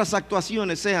 nuestras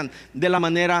actuaciones sean de la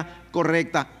manera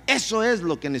correcta. Eso es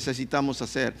lo que necesitamos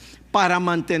hacer para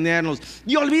mantenernos.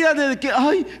 Y olvídate de que,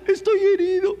 ay, estoy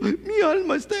herido, mi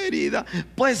alma está herida.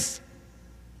 Pues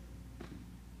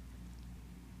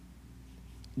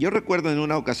yo recuerdo en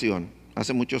una ocasión,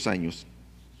 hace muchos años,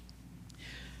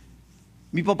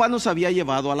 mi papá nos había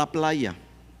llevado a la playa.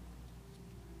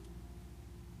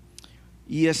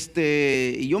 Y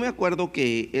yo me acuerdo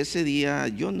que ese día,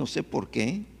 yo no sé por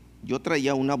qué, yo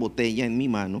traía una botella en mi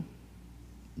mano,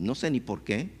 no sé ni por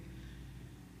qué,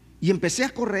 y empecé a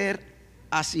correr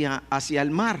hacia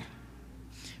el mar.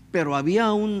 Pero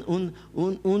había un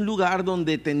lugar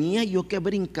donde tenía yo que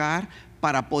brincar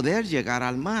para poder llegar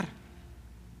al mar.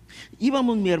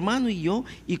 Íbamos mi hermano y yo,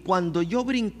 y cuando yo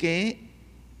brinqué,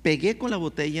 pegué con la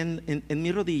botella en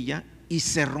mi rodilla y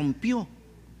se rompió.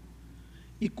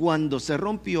 Y cuando se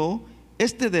rompió,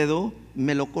 este dedo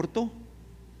me lo cortó.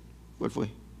 ¿Cuál fue?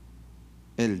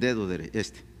 El dedo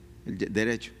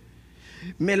derecho.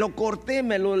 Me lo corté,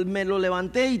 me lo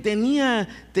levanté y tenía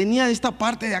esta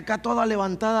parte de acá toda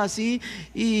levantada así.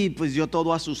 Y pues yo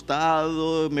todo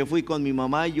asustado, me fui con mi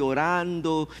mamá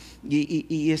llorando.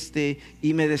 Y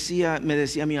me decía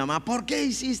mi mamá, ¿por qué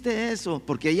hiciste eso?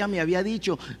 Porque ella me había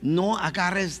dicho, no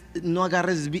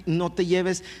te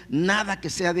lleves nada que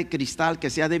sea de cristal,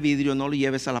 que sea de vidrio, no lo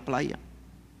lleves a la playa.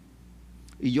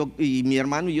 Y mi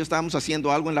hermano y yo estábamos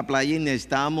haciendo algo en la playa y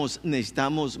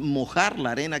necesitábamos mojar la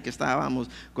arena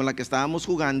con la que estábamos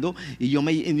jugando, y yo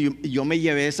me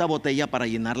llevé esa botella para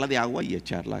llenarla de agua y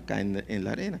echarla acá en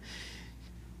la arena.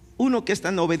 Uno que es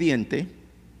tan obediente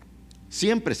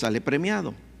siempre sale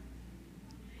premiado.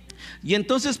 Y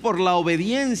entonces, por la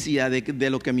obediencia de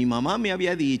lo que mi mamá me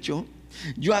había dicho,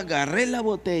 yo agarré la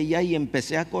botella y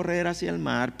empecé a correr hacia el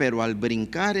mar, pero al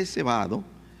brincar ese vado,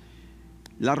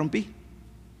 la rompí.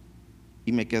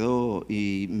 Y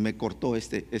me cortó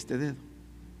este dedo.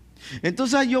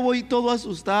 Entonces yo voy todo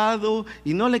asustado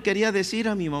y no le quería decir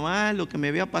a mi mamá lo que me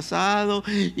había pasado.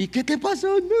 ¿Y qué te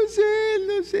pasó?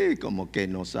 No sé. Como que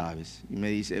no sabes. Y me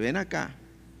dice, ven acá,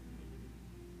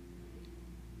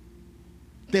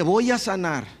 te voy a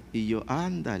sanar. Y yo,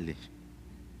 ándale.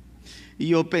 Y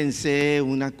yo pensé,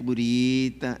 una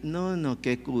curita. No,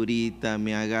 qué curita.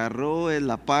 Me agarró en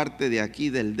la parte de aquí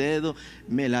del dedo,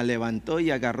 me la levantó y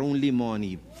agarró un limón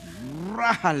y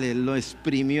rájale, lo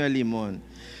exprimió el limón.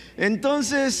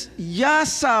 Entonces ya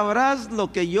sabrás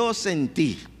lo que yo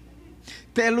sentí.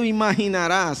 Te lo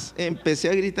imaginarás. Empecé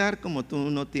a gritar como tú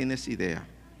no tienes idea.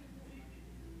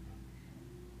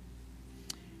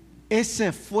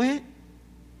 Ese fue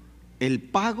el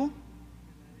pago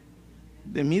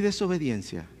de mi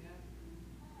desobediencia.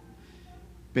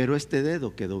 Pero este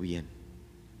dedo quedó bien.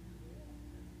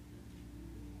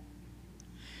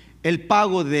 El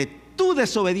pago de tu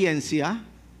desobediencia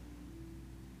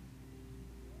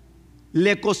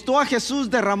le costó a Jesús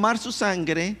derramar su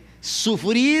sangre,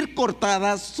 sufrir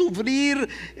cortadas, sufrir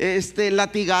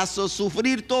latigazos,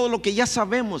 sufrir todo lo que ya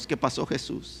sabemos que pasó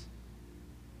Jesús.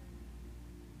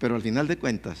 Pero al final de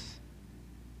cuentas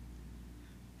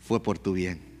fue por tu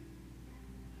bien.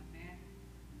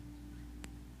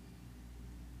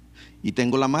 Y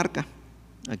tengo la marca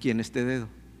aquí en este dedo,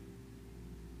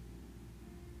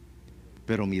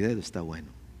 pero mi dedo está bueno.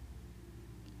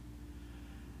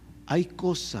 Hay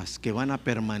cosas que van a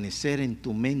permanecer en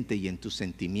tu mente y en tus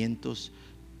sentimientos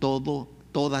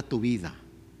toda tu vida.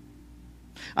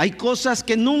 Hay cosas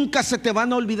que nunca se te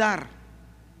van a olvidar.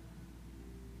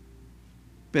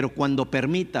 Pero cuando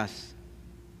permitas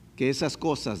que esas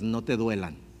cosas no te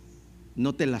duelan,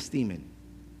 no te lastimen,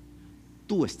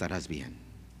 tú estarás bien.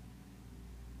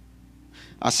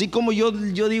 Así como yo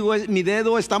digo, mi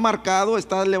dedo está marcado,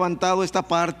 está levantado esta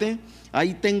parte.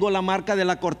 Ahí tengo la marca de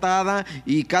la cortada,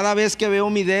 y cada vez que veo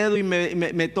mi dedo y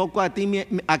me toco aquí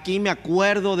me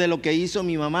acuerdo de lo que hizo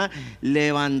mi mamá: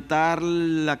 levantar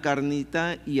la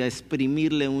carnita y a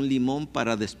exprimirle un limón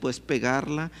para después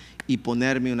pegarla y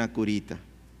ponerme una curita.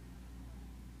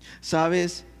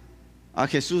 ¿Sabes? A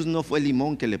Jesús no fue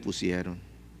limón que le pusieron.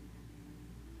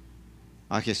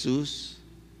 A Jesús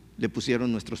le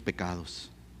pusieron nuestros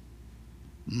pecados,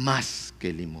 más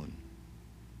que limón,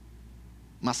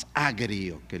 más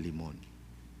agrio que limón.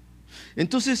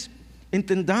 Entonces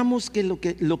entendamos que lo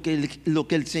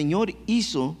que el Señor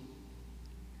hizo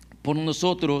por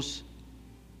nosotros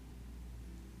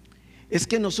es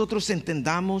que nosotros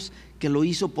entendamos que lo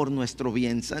hizo por nuestro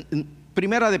bien.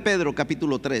 Primera de Pedro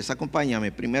capítulo 3,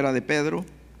 acompáñame. Primera de Pedro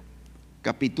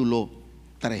capítulo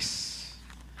 3.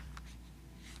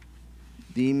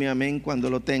 Dime amén cuando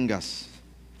lo tengas.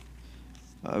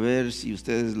 A ver si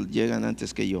ustedes llegan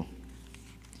antes que yo.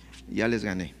 Ya les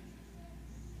gané.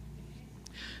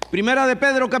 Primera de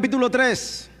Pedro capítulo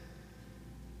 3,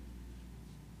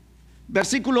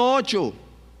 versículo 8.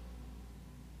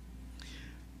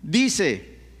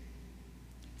 Dice,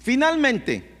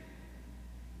 finalmente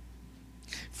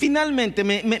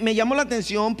me llamó la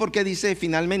atención porque dice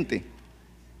finalmente.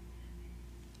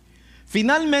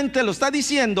 Finalmente lo está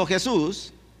diciendo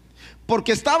Jesús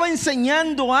porque estaba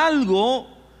enseñando algo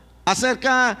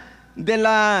acerca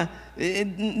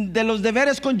de los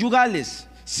deberes conyugales.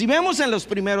 Si vemos en los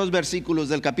primeros versículos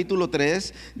del capítulo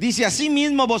 3, dice: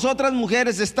 asimismo vosotras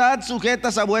mujeres estad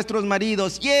sujetas a vuestros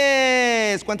maridos.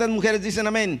 Yes. ¿Cuántas mujeres dicen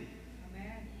amén?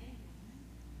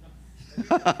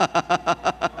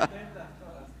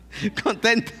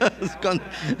 Contentas.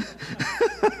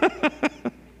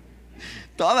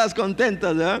 Todas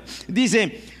contentas, ¿eh?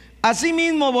 Dice: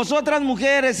 asimismo vosotras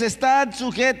mujeres estad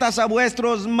sujetas a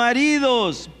vuestros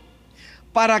maridos,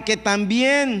 para que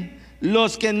también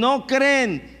los que no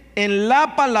creen en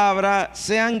la palabra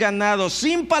sean ganados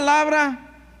sin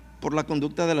palabra por la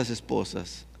conducta de las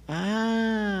esposas.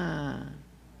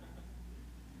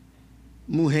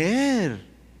 Mujer,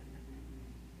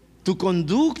 tu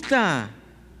conducta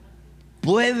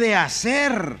puede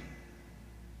hacer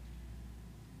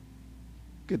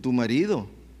que tu marido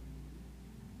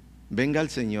venga al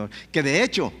Señor. Que de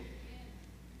hecho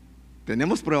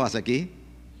tenemos pruebas aquí.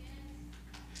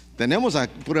 Tenemos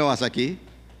pruebas aquí.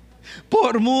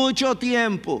 Por mucho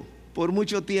tiempo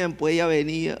ella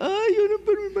venía: ay, yo no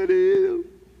por mi marido.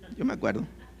 Yo me acuerdo.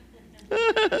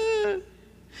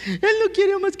 Él no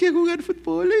quiere más que jugar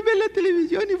fútbol y ver la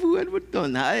televisión y jugar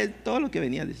fútbol. Nada de todo lo que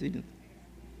venía a decir.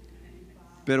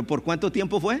 Pero ¿por cuánto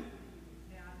tiempo fue?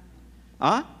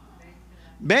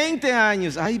 20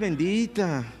 años. Ay,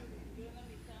 bendita.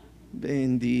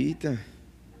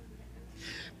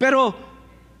 Pero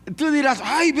tú dirás: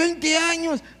 ay, 20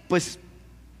 años. Pues,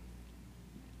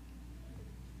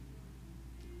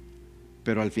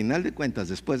 pero al final de cuentas,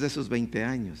 después de esos 20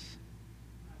 años,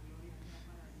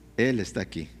 él está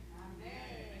aquí.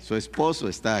 Su esposo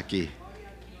está aquí.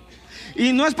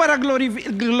 Y no es para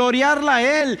gloriarla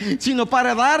a él, sino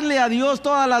para darle a Dios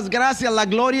todas las gracias, la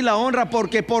gloria y la honra,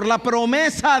 porque por la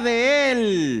promesa de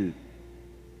él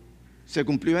se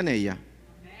cumplió en ella.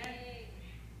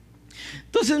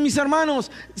 Entonces, mis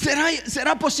hermanos,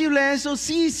 ¿será posible eso?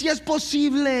 Sí es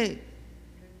posible.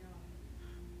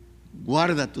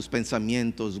 Guarda tus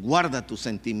pensamientos, guarda tus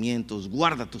sentimientos,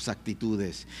 guarda tus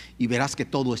actitudes y verás que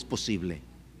todo es posible.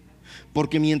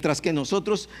 Porque mientras que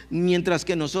nosotros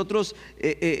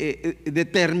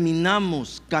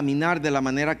determinamos caminar de la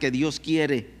manera que Dios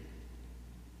quiere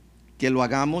que lo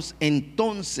hagamos,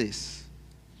 entonces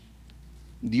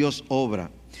Dios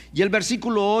obra. Y el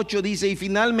versículo 8 dice: y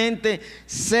finalmente,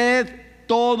 sed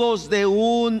todos de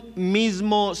un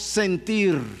mismo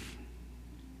sentir,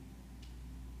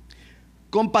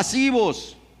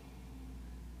 compasivos,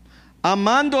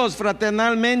 amándoos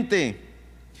fraternalmente,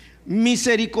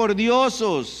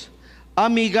 misericordiosos,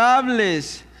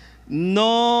 amigables,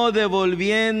 no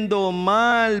devolviendo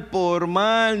mal por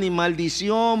mal, ni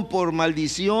maldición por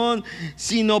maldición,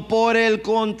 sino por el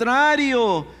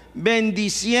contrario,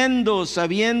 bendiciendo,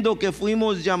 sabiendo que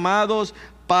fuimos llamados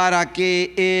para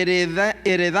que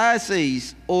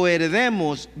heredaseis o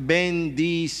heredemos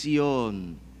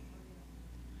bendición.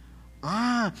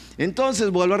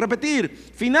 Entonces vuelvo a repetir,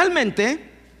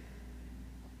 finalmente,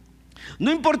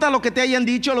 no importa lo que te hayan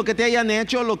dicho, lo que te hayan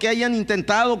hecho, lo que hayan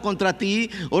intentado contra ti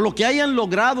o lo que hayan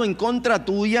logrado en contra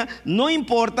tuya, no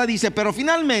importa, dice, pero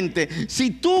finalmente,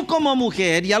 si tú como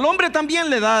mujer, y al hombre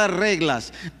también le da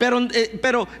reglas, pero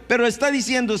está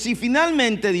diciendo, si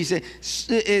finalmente dice,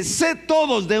 sé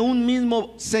todos de un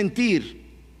mismo sentir,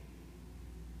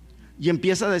 y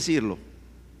empieza a decirlo,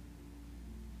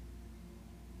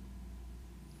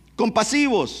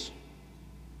 compasivos.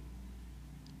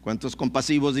 ¿Cuántos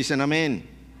compasivos dicen amén?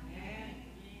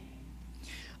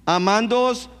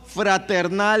 Amándoos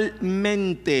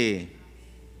fraternalmente.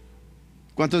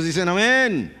 ¿Cuántos dicen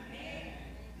amén?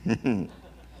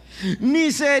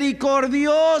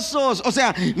 Misericordiosos. O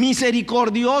sea,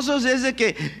 misericordiosos es de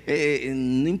que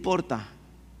no importa,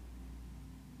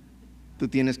 tú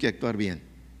tienes que actuar bien.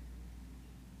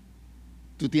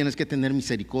 Tú tienes que tener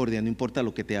misericordia, no importa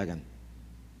lo que te hagan.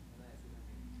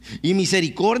 Y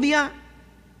misericordia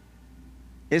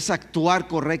es actuar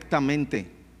correctamente.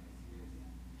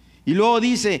 Y luego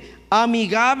dice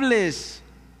amigables.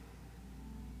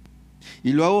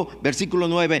 Y luego versículo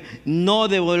 9, no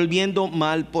devolviendo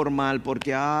mal por mal,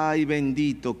 porque ay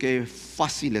bendito, qué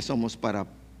fáciles somos para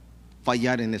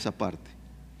fallar en esa parte.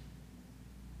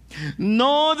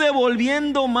 No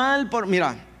devolviendo mal por...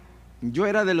 Mira, yo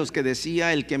era de los que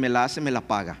decía: el que me la hace me la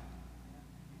paga.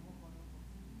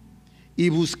 Y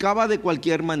buscaba de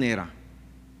cualquier manera.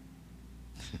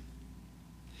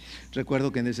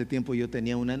 Recuerdo que en ese tiempo yo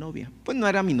tenía una novia. Pues no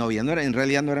era mi novia, no era, en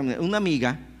realidad no era una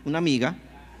amiga.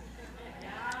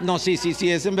 No, sí,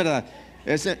 es en verdad.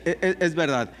 Es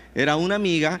verdad. Era una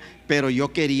amiga, pero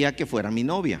yo quería que fuera mi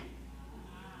novia.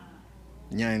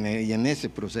 Ya en ese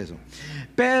proceso.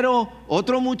 Pero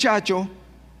otro muchacho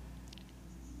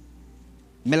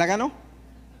me la ganó.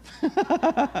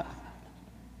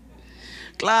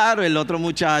 Claro, el otro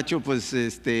muchacho pues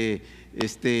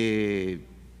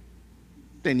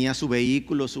tenía su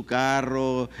vehículo, su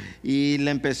carro, y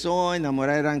la empezó a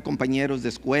enamorar. Eran compañeros de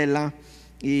escuela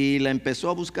y la empezó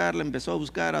a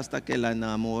buscar hasta que la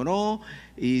enamoró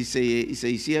y se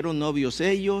hicieron novios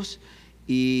ellos,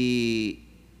 y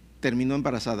terminó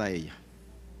embarazada ella.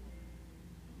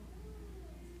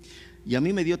 Y a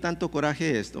mí me dio tanto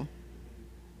coraje esto,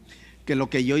 que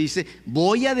lo que yo hice: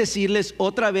 voy a decirles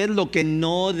otra vez lo que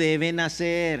no deben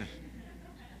hacer.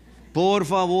 Por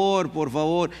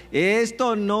favor,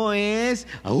 esto no es,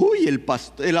 uy,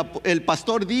 el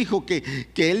pastor dijo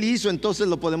que él hizo, entonces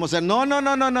lo podemos hacer. No.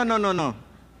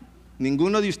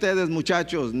 Ninguno de ustedes,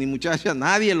 muchachos ni muchachas,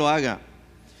 nadie lo haga.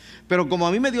 Pero como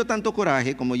a mí me dio tanto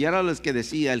coraje, como ya era los que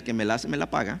decía: el que me la hace me la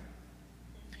paga.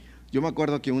 Yo me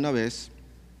acuerdo que una vez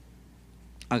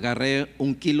agarré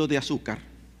 1 kilo de azúcar,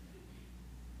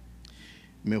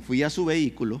 me fui a su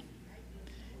vehículo,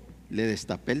 le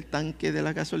destapé el tanque de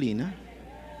la gasolina,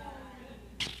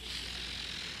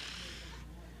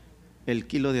 el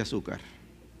kilo de azúcar.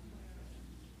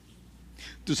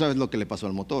 Tú sabes lo que le pasó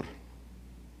al motor.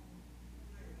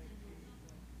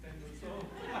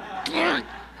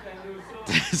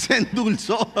 Se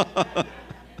endulzó.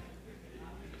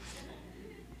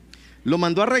 Lo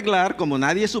mandó a arreglar, como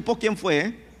nadie supo quién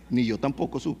fue, ni yo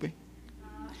tampoco supe.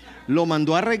 Lo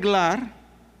mandó a arreglar,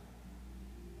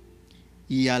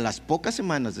 y a las pocas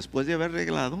semanas después de haber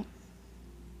arreglado,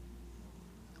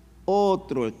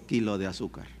 otro kilo de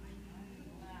azúcar.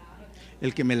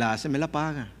 El que me la hace me la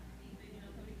paga.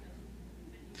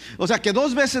 O sea que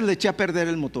 2 veces le eché a perder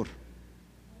el motor.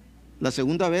 La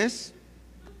segunda vez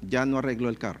ya no arregló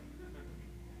el carro.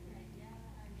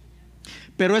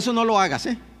 Pero eso no lo hagas,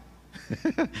 ¿eh?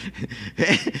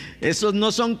 Esos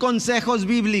no son consejos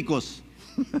bíblicos.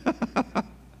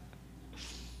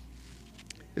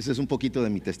 Ese es un poquito de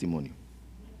mi testimonio.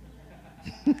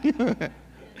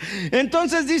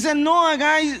 Entonces dice: no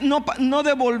hagáis,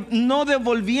 no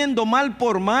devolviendo mal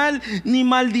por mal, ni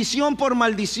maldición por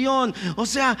maldición. O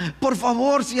sea, por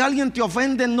favor, si alguien te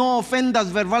ofende, no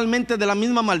ofendas verbalmente de la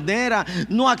misma manera,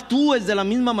 no actúes de la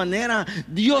misma manera.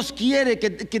 Dios quiere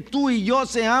que tú y yo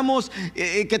seamos,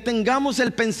 que tengamos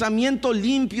el pensamiento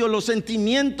limpio, los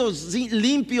sentimientos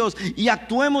limpios, y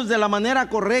actuemos de la manera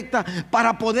correcta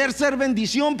para poder ser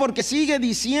bendición. Porque sigue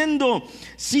diciendo: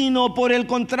 sino por el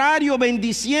contrario,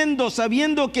 bendiciendo,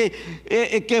 sabiendo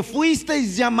que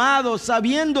fuisteis llamados,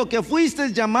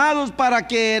 para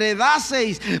que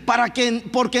heredaseis,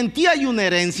 porque en ti hay una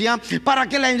herencia, para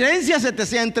que la herencia se te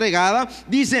sea entregada.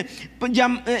 Dice: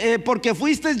 porque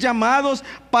fuisteis llamados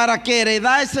para que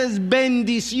heredases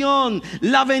bendición.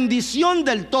 La bendición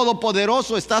del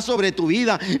Todopoderoso está sobre tu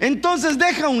vida. Entonces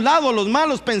deja a un lado los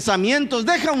malos pensamientos,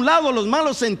 deja a un lado los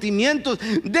malos sentimientos,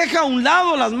 deja a un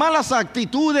lado las malas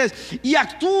actitudes y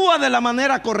actúa de la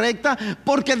manera correcta,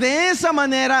 porque de esa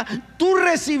manera tú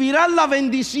recibirás la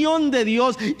bendición de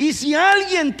Dios. Y si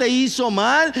alguien te hizo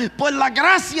mal, pues la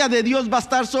gracia de Dios va a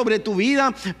estar sobre tu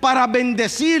vida para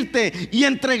bendecirte y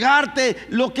entregarte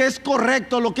lo que es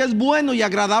correcto, lo que es bueno y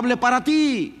agradable para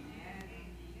ti.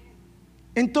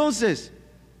 Entonces,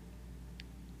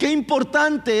 qué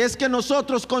importante es que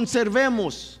nosotros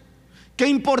conservemos, qué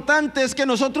importante es que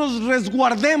nosotros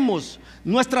resguardemos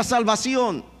nuestra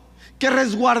salvación, que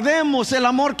resguardemos el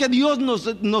amor que Dios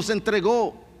nos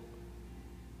entregó.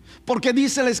 Porque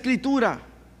dice la Escritura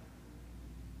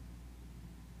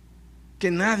que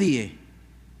nadie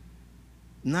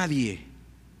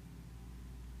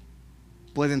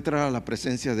puede entrar a la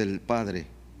presencia del Padre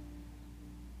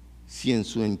si en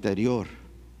su interior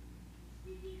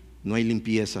no hay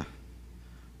limpieza,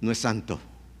 no es santo.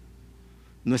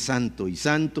 No es santo, y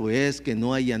santo es que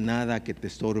no haya nada que te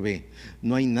estorbe,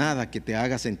 no hay nada que te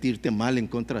haga sentirte mal en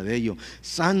contra de ello.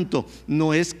 Santo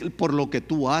no es por lo que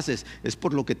tú haces, es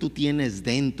por lo que tú tienes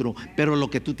dentro, pero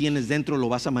lo que tú tienes dentro lo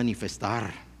vas a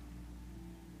manifestar.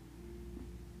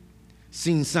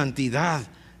 Sin santidad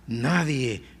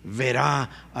nadie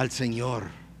verá al Señor.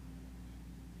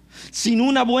 sin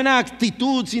una buena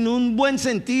actitud, sin un buen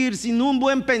sentir, sin un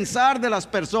buen pensar de las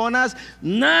personas,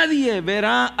 nadie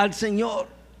verá al Señor.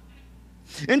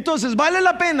 Entonces, ¿vale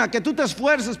la pena que tú te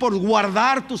esfuerces por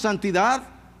guardar tu santidad?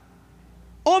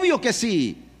 Obvio que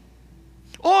sí.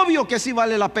 Obvio que sí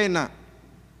vale la pena.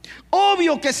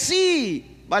 Obvio que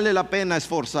sí vale la pena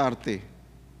esforzarte.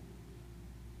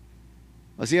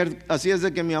 Así es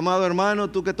de que, mi amado hermano,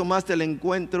 tú que tomaste el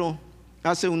encuentro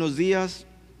hace unos días,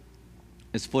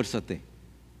 esfuérzate.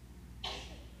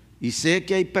 Y sé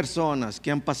que hay personas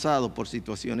que han pasado por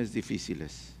situaciones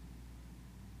difíciles,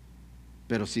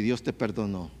 pero si Dios te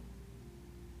perdonó,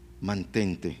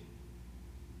 mantente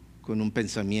con un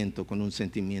pensamiento, con un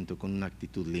sentimiento, con una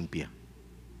actitud limpia.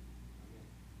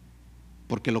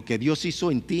 Porque lo que Dios hizo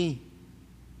en ti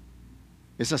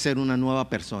es hacer una nueva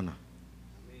persona,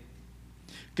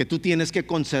 que tú tienes que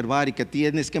conservar y que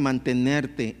tienes que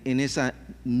mantenerte en esa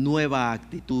nueva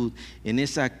actitud, en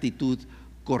esa actitud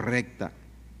correcta.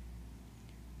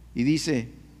 Y dice,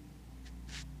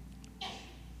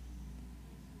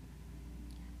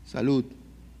 salud.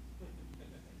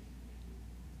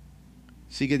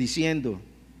 Sigue diciendo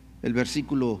el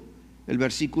versículo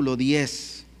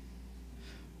 10,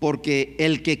 porque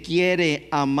el que quiere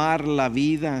amar la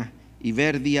vida y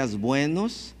ver días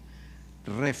buenos,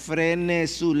 refrene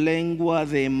su lengua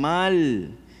de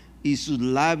mal y sus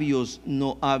labios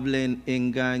no hablen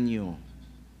engaño.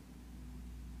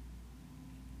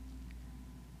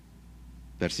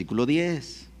 Versículo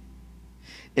 10.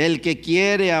 El que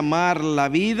quiere amar la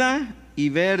vida y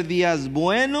ver días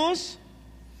buenos,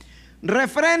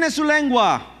 refrene su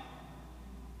lengua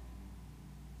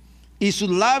y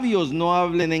sus labios no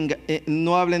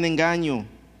hablen engaño.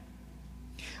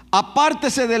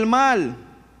 Apártese del mal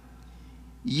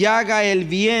y haga el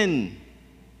bien.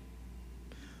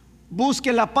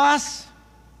 Busque la paz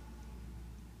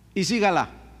y sígala.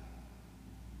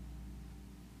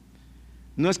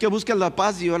 No es que busques la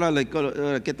paz y órale,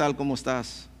 ¿qué tal? ¿Cómo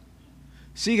estás?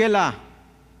 Síguela,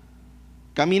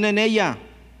 camina en ella.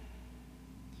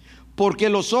 Porque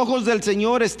los ojos del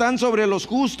Señor están sobre los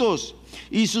justos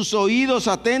y sus oídos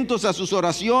atentos a sus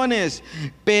oraciones,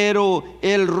 pero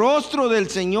el rostro del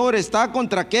Señor está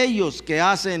contra aquellos que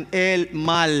hacen el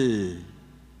mal.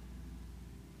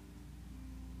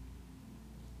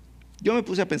 Yo me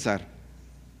puse a pensar,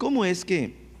 ¿cómo es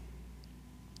que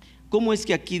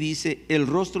aquí dice el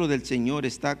rostro del Señor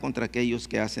está contra aquellos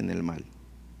que hacen el mal?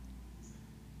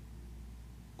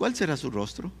 ¿Cuál será su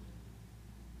rostro?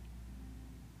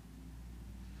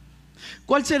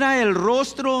 ¿Cuál será el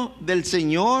rostro del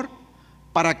Señor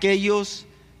para aquellos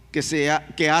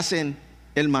que hacen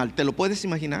el mal? ¿Te lo puedes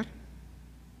imaginar?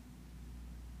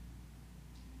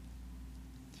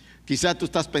 Quizá tú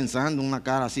estás pensando una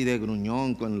cara así de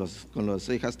gruñón, con las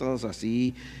cejas todas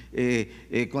así,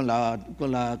 con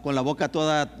la boca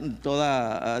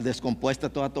toda descompuesta,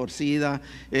 toda torcida,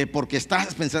 porque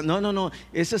estás pensando, no,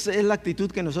 esa es la actitud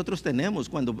que nosotros tenemos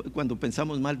cuando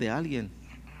pensamos mal de alguien.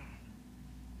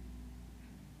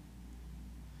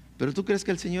 ¿Pero tú crees que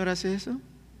el Señor hace eso?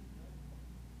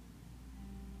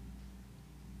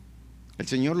 El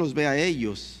Señor los ve a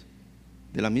ellos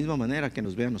de la misma manera que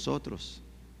nos ve a nosotros,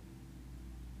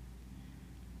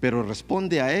 pero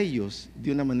responde a ellos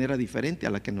de una manera diferente a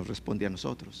la que nos responde a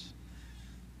nosotros.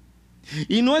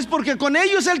 Y no es porque con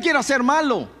ellos Él quiera hacer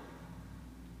malo,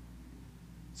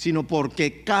 sino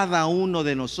porque cada uno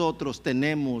de nosotros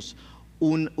tenemos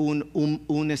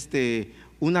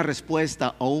una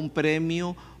respuesta o un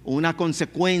premio, una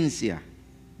consecuencia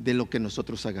de lo que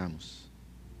nosotros hagamos.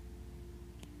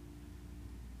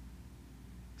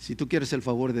 Si tú quieres el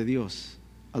favor de Dios,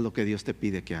 haz lo que Dios te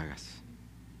pide que hagas.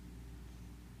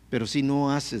 Pero si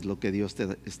no haces lo que Dios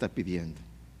te está pidiendo,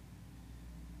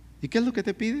 ¿y qué es lo que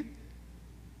te pide?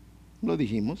 Lo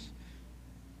dijimos.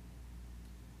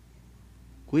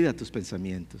 Cuida tus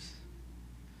pensamientos,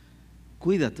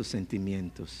 cuida tus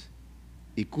sentimientos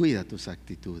y cuida tus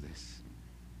actitudes.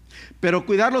 Pero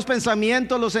cuidar los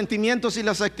pensamientos, los sentimientos y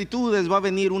las actitudes va a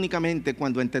venir únicamente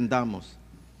cuando entendamos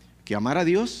que amar a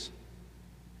Dios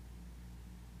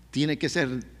tiene que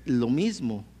ser lo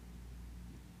mismo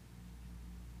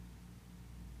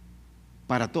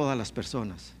para todas las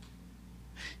personas,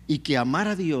 y que amar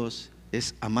a Dios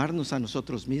es amarnos a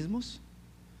nosotros mismos,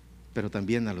 pero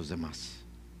también a los demás.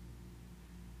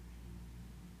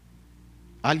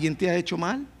 ¿Alguien te ha hecho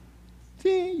mal?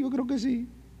 Sí, yo creo que sí.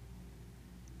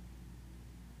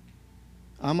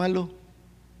 Ámalo,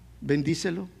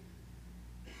 bendícelo.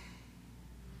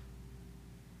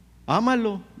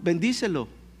 Ámalo, bendícelo.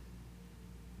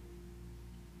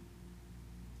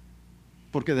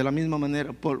 Porque de la misma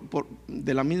manera,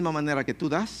 de la misma manera que tú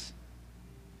das,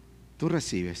 tú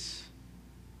recibes.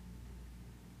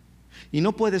 Y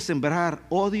no puedes sembrar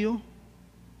odio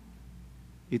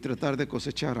y tratar de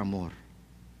cosechar amor.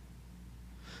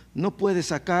 No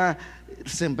puedes acá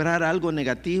sembrar algo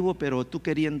negativo, pero tú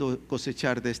queriendo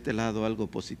cosechar de este lado algo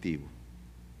positivo.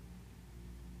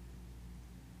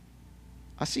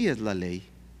 Así es la ley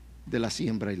de la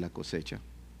siembra y la cosecha.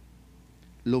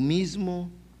 Lo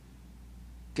mismo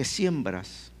que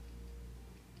siembras,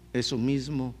 eso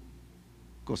mismo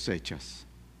cosechas.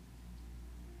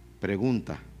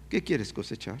 Pregunta, ¿qué quieres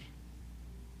cosechar?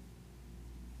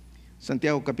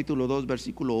 Santiago capítulo 2,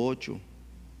 versículo 8.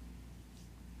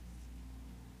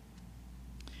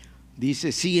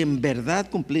 Dice, si en verdad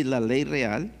cumplís la ley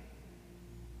real,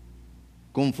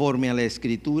 conforme a la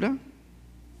Escritura,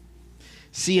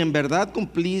 si en verdad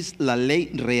cumplís la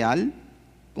ley real,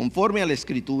 conforme a la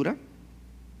Escritura,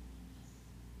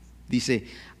 dice,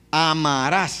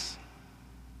 amarás.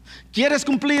 ¿Quieres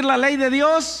cumplir la ley de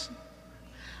Dios?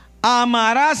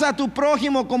 Amarás a tu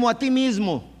prójimo como a ti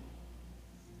mismo.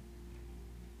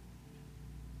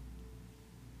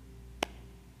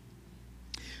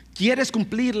 ¿Quieres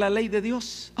cumplir la ley de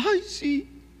Dios? Ay, sí.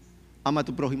 Ama a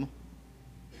tu prójimo.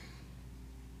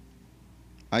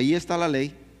 Ahí está la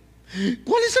ley.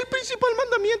 ¿Cuál es el principal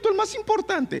mandamiento, el más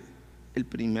importante? El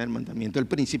primer mandamiento, el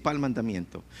principal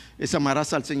mandamiento es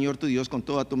amarás al Señor tu Dios con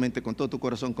toda tu mente, con todo tu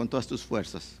corazón, con todas tus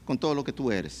fuerzas, con todo lo que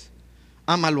tú eres.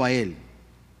 Ámalo a Él.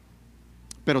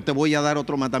 Pero te voy a dar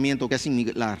otro mandamiento que es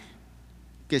similar,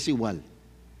 que es igual.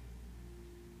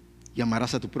 Y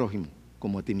amarás a tu prójimo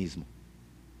como a ti mismo.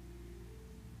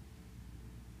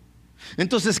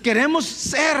 Entonces queremos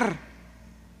ser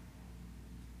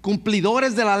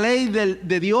cumplidores de la ley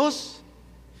de Dios.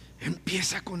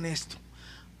 Empieza con esto: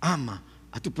 ama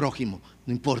a tu prójimo,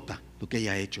 no importa lo que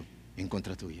haya hecho en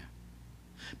contra tuya.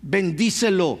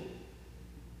 Bendícelo,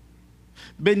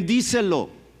 bendícelo,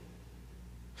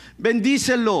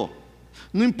 bendícelo.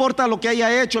 No importa lo que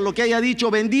haya hecho, lo que haya dicho,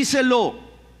 bendícelo.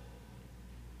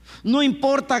 No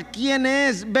importa quién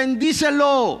es,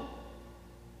 bendícelo.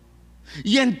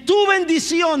 Y en tu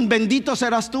bendición, bendito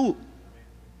serás tú.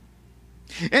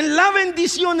 En la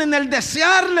bendición, en el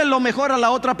desearle lo mejor a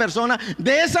la otra persona,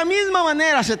 de esa misma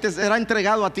manera se te será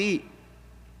entregado a ti.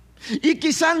 Y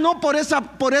quizás no por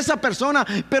esa persona,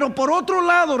 pero por otro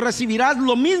lado recibirás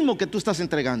lo mismo que tú estás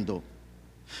entregando.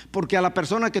 Porque a la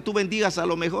persona que tú bendigas a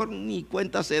lo mejor ni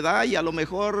cuenta se da, y a lo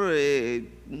mejor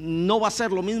no va a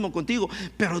ser lo mismo contigo,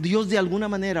 pero Dios de alguna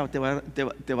manera te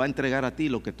va a entregar a ti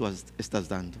lo que tú estás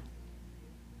dando.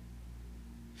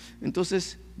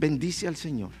 Entonces bendice al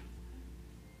Señor.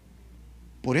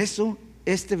 Por eso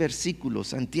este versículo,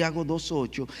 Santiago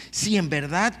 2:8, si en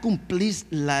verdad cumplís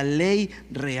la ley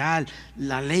real,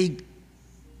 la ley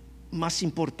más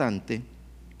importante,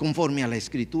 conforme a la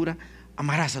Escritura,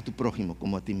 amarás a tu prójimo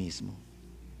como a ti mismo.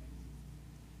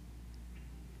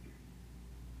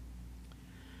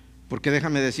 Porque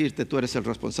déjame decirte, tú eres el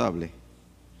responsable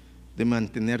de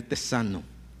mantenerte sano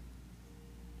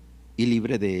y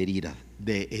libre de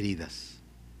heridas.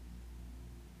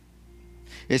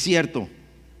 Es cierto,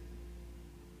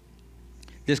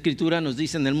 la Escritura nos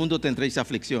dice: en el mundo tendréis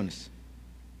aflicciones.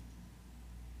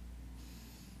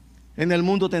 En el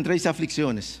mundo tendréis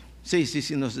aflicciones. Sí,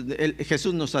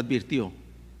 Jesús nos advirtió.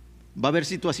 Va a haber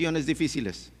situaciones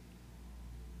difíciles,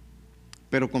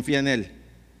 pero confía en Él,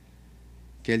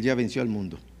 que Él ya venció al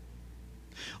mundo.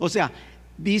 O sea,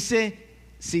 dice,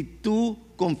 si tú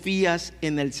confías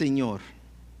en el Señor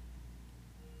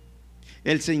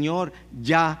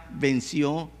ya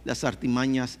venció las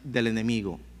artimañas del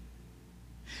enemigo.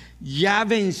 Ya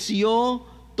venció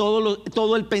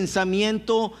todo el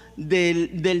pensamiento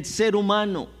del ser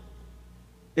humano.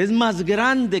 Es más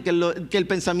grande que el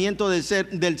pensamiento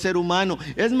del ser humano.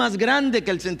 Es más grande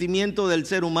que el sentimiento del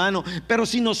ser humano. Pero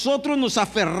si nosotros nos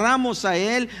aferramos a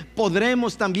Él,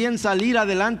 podremos también salir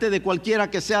adelante de cualquiera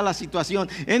que sea la situación.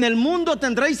 En el mundo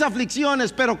tendréis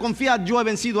aflicciones, pero confiad, yo he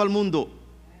vencido al mundo.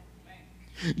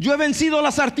 Yo he vencido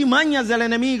las artimañas del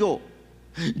enemigo.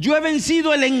 Yo he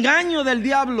vencido el engaño del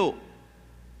diablo.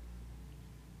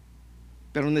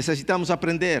 Pero necesitamos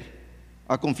aprender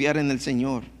a confiar en el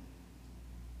Señor.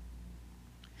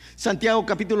 Santiago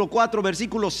capítulo 4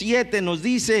 versículo 7 nos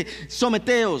dice: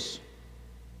 someteos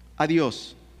a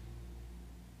Dios.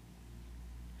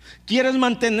 ¿Quieres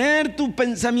mantener tus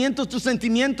pensamientos, tus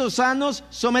sentimientos sanos?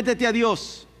 Sométete a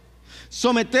Dios.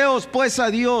 Someteos pues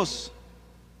a Dios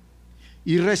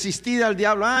y resistid al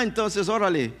diablo. Entonces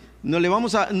órale, nos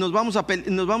vamos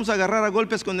a agarrar a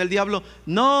golpes con el diablo.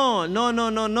 No.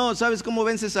 ¿Sabes cómo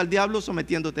vences al diablo?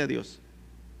 Sometiéndote a Dios,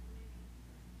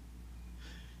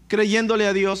 creyéndole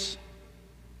a Dios,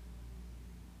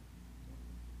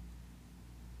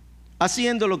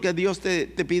 haciendo lo que Dios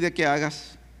te pide que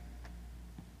hagas.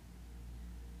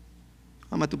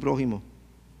 Ama a tu prójimo.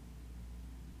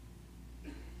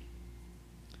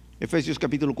 Efesios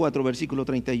capítulo 4, versículo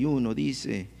 31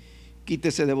 dice: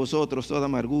 quítese de vosotros toda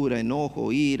amargura,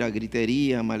 enojo, ira,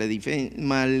 gritería,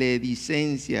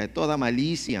 maledicencia, toda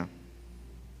malicia.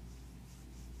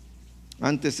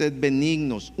 Antes sed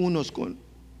benignos unos con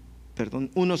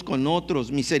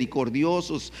otros,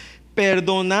 misericordiosos,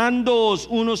 perdonándoos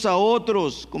unos a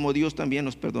otros, como Dios también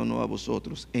nos perdonó a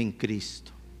vosotros en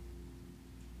Cristo.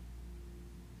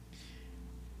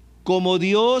 Como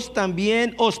Dios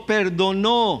también os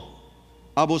perdonó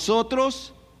a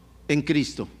vosotros en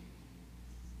Cristo.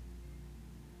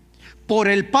 Por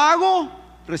el pago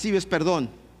recibes perdón.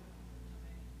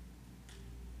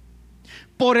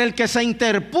 Por el que se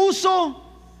interpuso,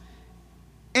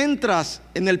 entras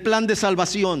en el plan de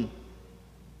salvación.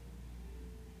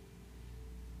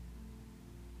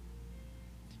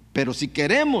 Pero si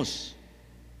queremos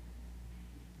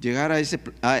llegar a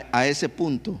ese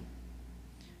punto,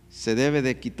 se debe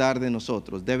de quitar de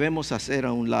nosotros. Debemos hacer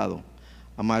a un lado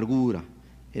amargura,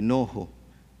 enojo,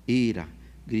 ira,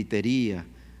 gritería,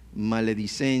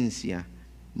 maledicencia,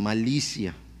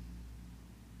 malicia.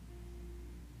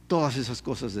 Todas esas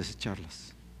cosas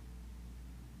desecharlas.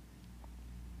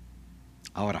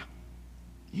 Ahora,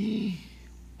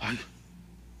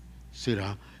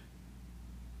 ¿será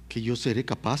que yo seré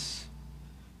capaz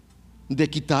de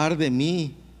quitar de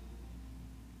mí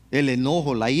el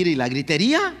enojo, la ira y la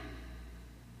gritería?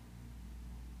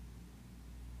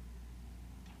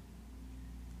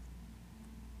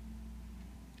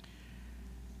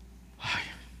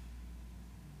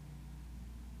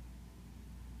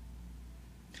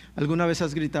 ¿Alguna vez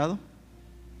has gritado?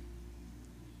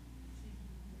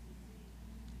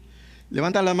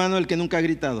 Levanta la mano el que nunca ha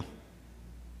gritado.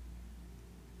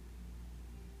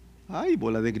 Ay,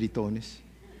 bola de gritones.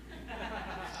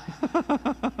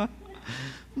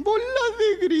 Bola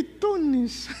de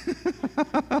gritones.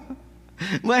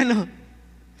 Bueno,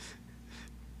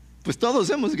 pues todos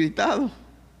hemos gritado.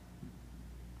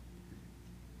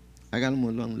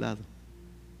 Hagámoslo a un lado,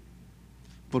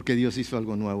 porque Dios hizo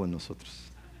algo nuevo en nosotros.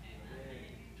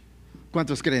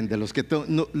 ¿Cuántos creen? De los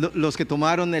que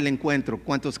tomaron el encuentro,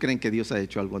 ¿cuántos creen que Dios ha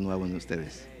hecho algo nuevo en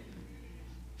ustedes?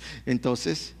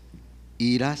 Entonces,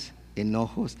 iras,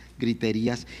 enojos,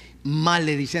 griterías,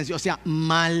 maledicencia, o sea,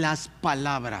 malas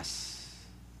palabras,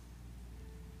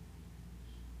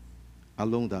 a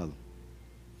un lado.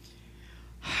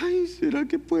 Ay, ¿será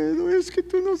que puedo? Es que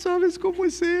tú no sabes cómo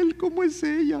es él, cómo es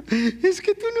ella. Es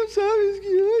que tú no sabes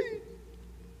que...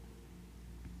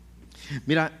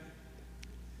 Mira,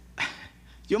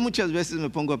 yo muchas veces me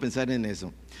pongo a pensar en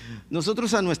eso.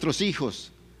 Nosotros a nuestros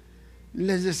hijos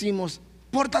les decimos: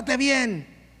 pórtate bien,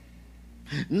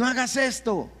 no hagas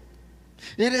esto,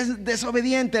 eres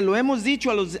desobediente. Lo hemos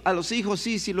dicho a los hijos,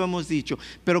 sí lo hemos dicho.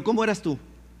 Pero ¿cómo eras tú?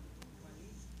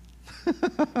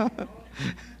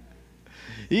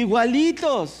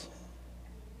 Igualitos.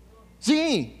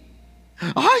 Sí.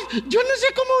 Ay, yo no sé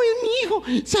cómo mi hijo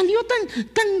salió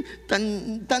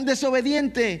tan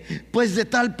desobediente. Pues de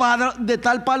tal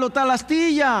palo tal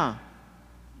astilla.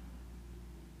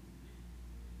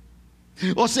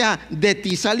 O sea, de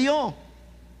ti salió,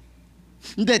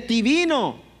 de ti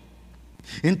vino.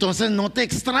 Entonces no te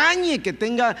extrañe que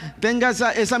tenga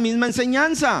esa misma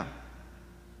enseñanza.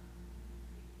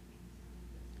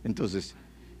 Entonces,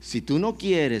 si tú no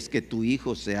quieres que tu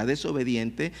hijo sea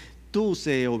desobediente, tú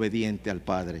sé obediente al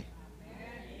Padre,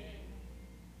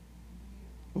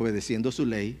 obedeciendo su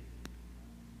ley.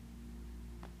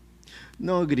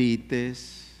 No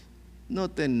grites,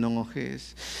 no te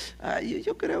enojes.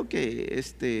 Yo creo que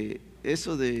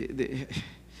eso de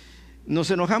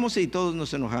nos enojamos, y todos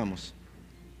nos enojamos.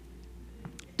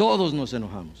 Todos nos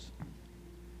enojamos.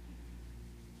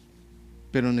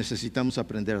 Pero necesitamos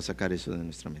aprender a sacar eso de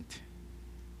nuestra mente.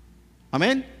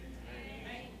 Amén.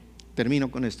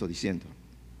 Termino con esto diciendo: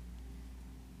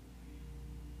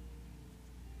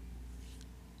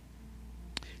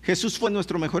 Jesús fue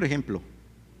nuestro mejor ejemplo.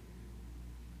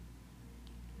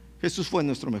 Jesús fue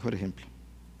nuestro mejor ejemplo.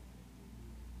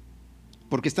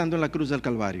 Porque estando en la cruz del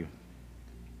Calvario,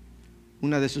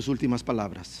 una de sus últimas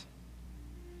palabras,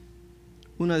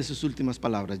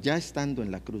 ya estando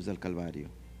en la cruz del Calvario,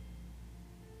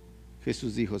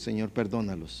 Jesús dijo: Señor,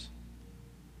 perdónalos,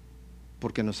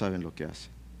 porque no saben lo que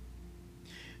hacen.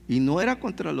 Y no era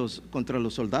contra los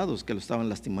soldados que lo estaban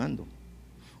lastimando,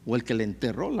 o el que le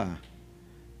enterró la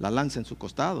lanza en su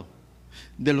costado,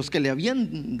 de los que le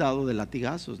habían dado de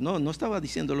latigazos. No estaba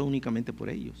diciéndolo únicamente por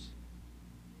ellos,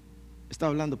 estaba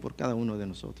hablando por cada uno de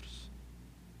nosotros.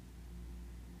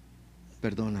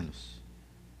 perdónalos.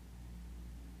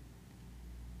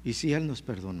 Y si Él nos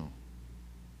perdonó,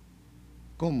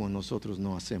 ¿cómo nosotros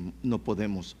no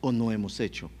podemos o no hemos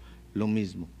hecho lo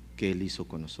mismo que Él hizo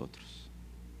con nosotros?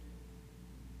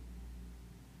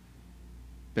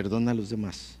 Perdona a los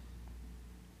demás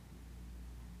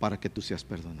para que tú seas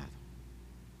perdonado.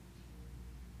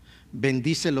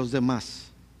 Bendice a los demás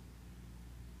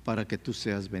para que tú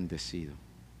seas bendecido.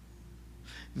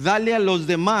 Dale a los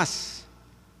demás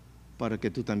para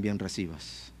que tú también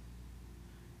recibas.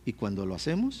 Y cuando lo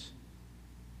hacemos,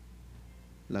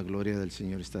 la gloria del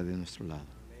Señor está de nuestro lado.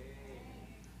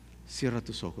 Cierra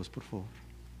tus ojos, por favor.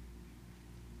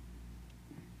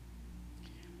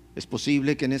 Es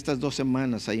posible que en estas 2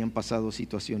 semanas hayan pasado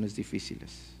situaciones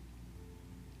difíciles.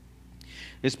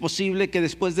 Es posible que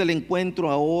después del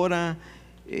encuentro ahora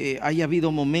haya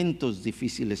habido momentos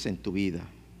difíciles en tu vida.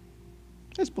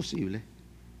 Es posible.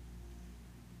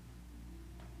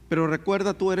 Pero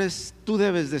recuerda, tú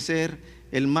debes de ser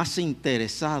el más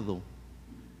interesado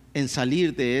en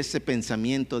salir de ese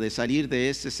pensamiento, de salir de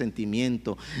ese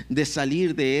sentimiento, de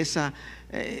salir de esa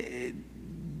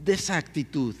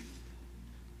actitud.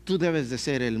 Tú debes de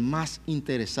ser el más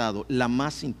interesado, la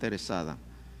más interesada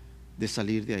de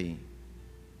salir de ahí.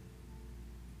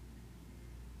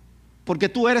 Porque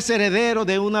tú eres heredero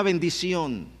de una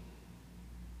bendición.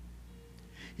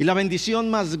 Y la bendición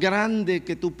más grande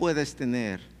que tú puedes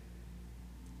tener,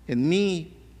 en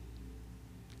mi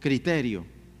criterio,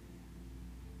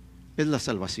 es la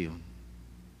salvación.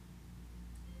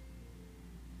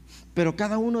 Pero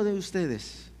cada uno de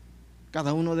ustedes,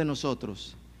 cada uno de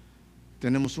nosotros,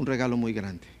 tenemos un regalo muy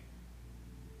grande.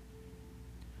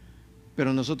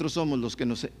 Pero nosotros somos los que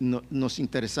nos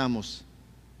interesamos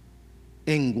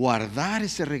en guardar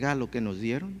ese regalo que nos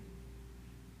dieron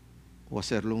o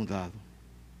hacerlo a un lado.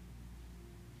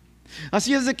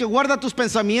 Así es de que guarda tus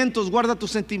pensamientos, guarda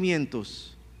tus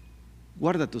sentimientos,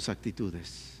 guarda tus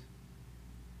actitudes.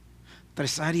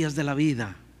 3 áreas de la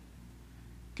vida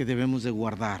que debemos de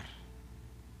guardar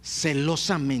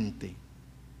celosamente: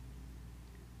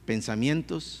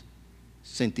 pensamientos,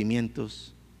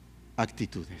 sentimientos,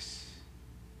 actitudes.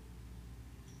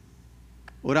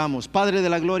 Oramos. Padre de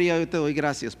la gloria, yo te doy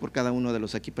gracias por cada uno de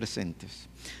los aquí presentes,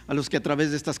 a los que a través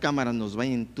de estas cámaras nos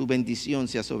ven. Tu bendición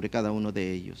sea sobre cada uno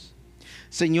de ellos.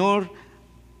 Señor,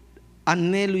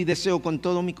 anhelo y deseo con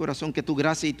todo mi corazón que tu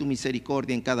gracia y tu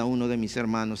misericordia en cada uno de mis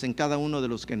hermanos, en cada uno de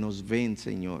los que nos ven,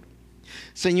 Señor.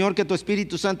 Señor, que tu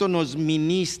Espíritu Santo nos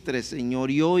ministre, Señor,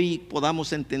 y hoy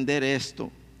podamos entender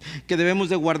esto, que debemos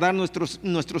de guardar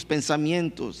nuestros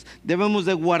pensamientos, debemos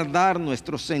de guardar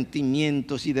nuestros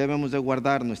sentimientos y debemos de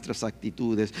guardar nuestras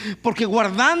actitudes, porque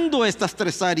guardando estas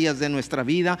 3 áreas de nuestra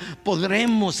vida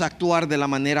podremos actuar de la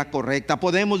manera correcta,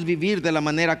 podemos vivir de la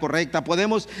manera correcta,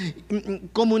 podemos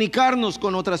comunicarnos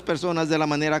con otras personas de la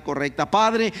manera correcta.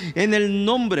 Padre, en el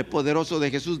nombre poderoso de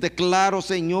Jesús declaro,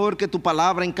 Señor, que tu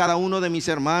palabra en cada uno de mis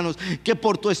hermanos, que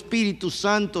por tu Espíritu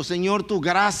Santo, Señor, tu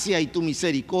gracia y tu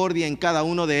misericordia en cada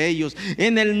uno de ellos,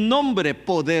 en el nombre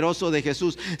poderoso de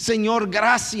Jesús. Señor,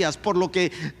 gracias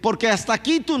porque hasta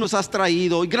aquí tú nos has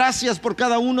traído, y gracias por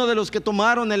cada uno de los que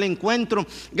tomaron el encuentro,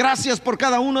 gracias por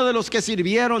cada uno de los que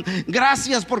sirvieron,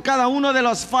 gracias por cada una de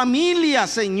las familias,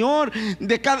 Señor,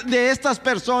 de estas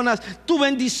personas. Tu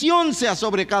bendición sea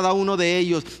sobre cada uno de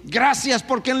ellos. Gracias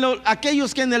porque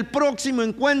aquellos que en el próximo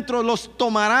encuentro los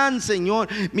tomarán, Señor,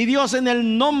 mi Dios, en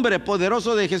el nombre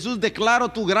poderoso de Jesús declaro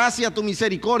tu gracia, tu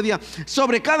misericordia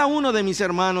sobre cada uno de mis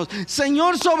hermanos,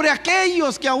 Señor, sobre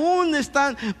aquellos que aún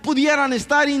pudieran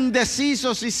estar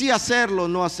indecisos y si hacerlo o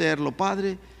no hacerlo.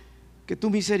 Padre, que tu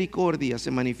misericordia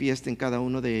se manifieste en cada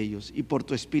uno de ellos, y por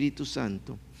tu Espíritu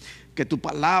Santo, que tu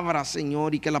palabra,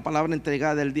 Señor, y que la palabra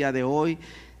entregada el día de hoy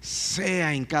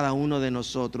sea en cada uno de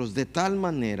nosotros, de tal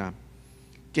manera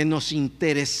que nos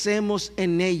interesemos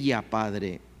en ella,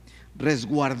 Padre,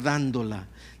 resguardándola,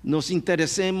 nos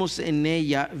interesemos en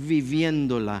ella,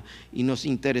 viviéndola, y nos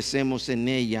interesemos en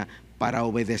ella para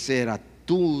obedecer a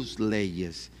tus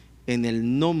leyes, en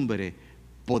el nombre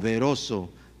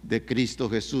poderoso de Cristo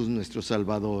Jesús nuestro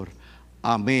Salvador.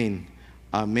 Amén,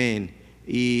 amén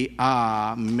y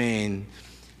amén.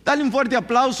 Dale un fuerte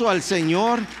aplauso al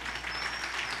Señor,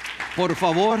 por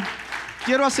favor.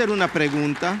 Quiero hacer una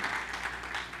pregunta.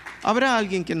 ¿Habrá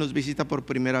alguien que nos visita por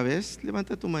primera vez?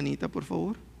 Levanta tu manita, por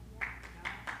favor.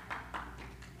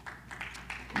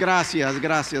 Gracias,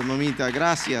 mamita,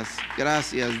 gracias.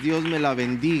 Dios me la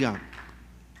bendiga.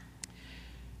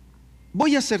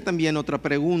 Voy a hacer también otra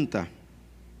pregunta.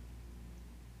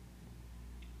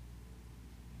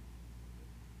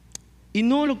 Y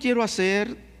no lo quiero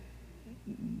hacer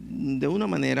de una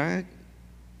manera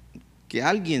que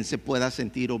alguien se pueda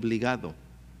sentir obligado.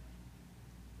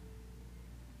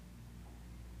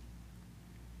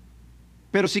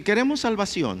 Pero si queremos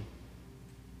salvación,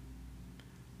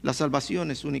 la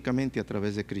salvación es únicamente a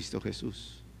través de Cristo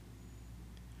Jesús.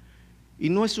 Y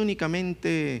no es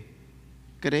únicamente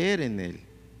creer en Él,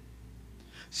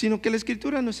 sino que la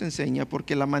Escritura nos enseña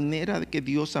porque la manera que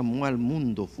Dios amó al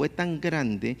mundo fue tan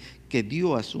grande que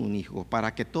dio a su un Hijo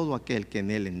para que todo aquel que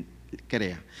en Él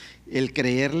crea. El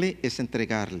creerle es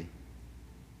entregarle.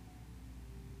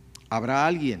 ¿Habrá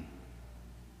alguien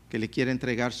que le quiera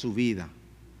entregar su vida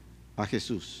a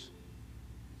Jesús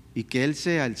y que Él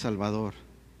sea el Salvador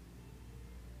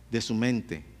de su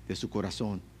mente, de su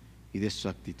corazón y de sus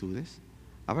actitudes?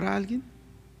 ¿Habrá alguien?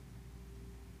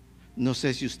 No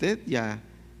sé si usted ya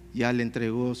le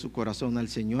entregó su corazón al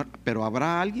Señor, pero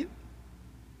 ¿habrá alguien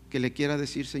que le quiera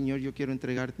decir: Señor, yo quiero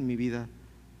entregar mi vida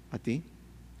a ti?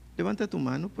 Levanta tu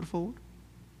mano, por favor.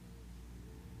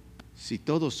 Si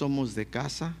todos somos de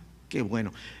casa, qué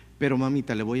bueno. Pero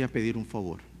mamita, le voy a pedir un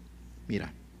favor.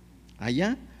 Mira,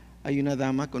 allá hay una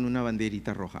dama con una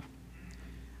banderita roja.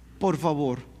 Por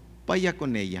favor, vaya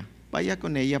con ella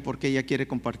porque ella quiere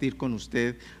compartir con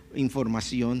usted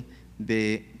información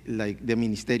de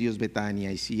Ministerios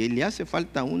Betania, y si le hace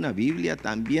falta una Biblia,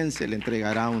 también se le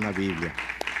entregará una Biblia.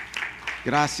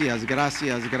 Gracias.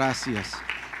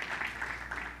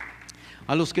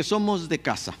 A los que somos de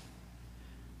casa,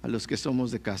 a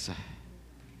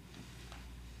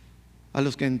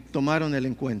los que tomaron el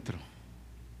encuentro,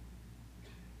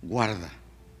 guarda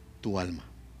tu alma.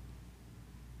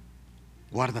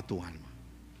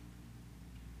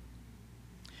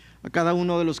 A cada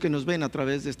uno de los que nos ven a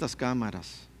través de estas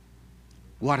cámaras,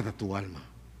 guarda tu alma.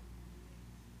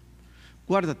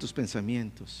 Guarda tus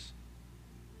pensamientos.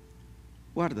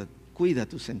 Cuida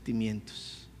tus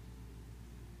sentimientos.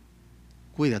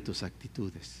 Cuida tus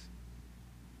actitudes.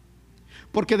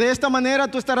 Porque de esta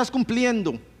manera tú estarás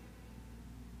cumpliendo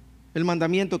el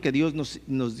mandamiento que Dios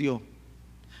nos dio.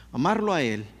 Amarlo a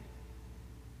Él,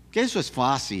 que eso es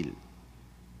fácil,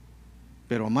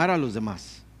 pero amar a los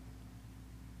demás,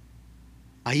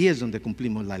 ahí es donde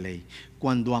cumplimos la ley,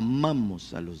 cuando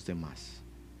amamos a los demás.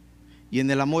 Y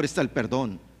en el amor está el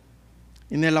perdón,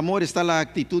 en el amor está la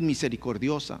actitud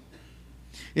misericordiosa,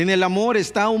 en el amor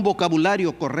está un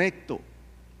vocabulario correcto,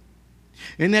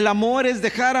 en el amor es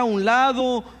dejar a un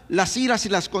lado las iras y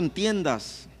las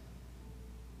contiendas,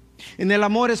 en el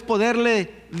amor es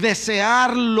poderle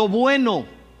desear lo bueno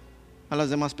a las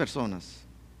demás personas.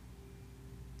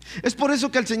 Es por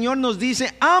eso que el Señor nos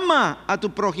dice: ama a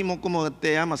tu prójimo como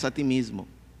te amas a ti mismo.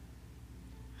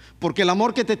 Porque el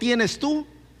amor que te tienes tú,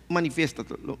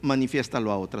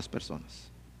 manifiéstalo a otras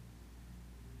personas.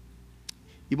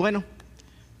 Y bueno,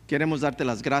 queremos darte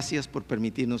las gracias por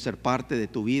permitirnos ser parte de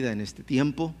tu vida en este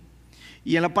tiempo.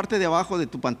 Y en la parte de abajo de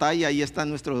tu pantalla, ahí está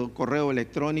nuestro correo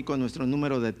electrónico, nuestro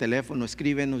número de teléfono.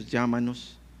 Escríbenos,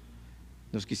 llámanos.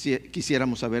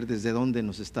 Quisiéramos saber desde dónde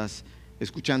nos estás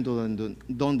escuchando,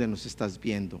 dónde nos estás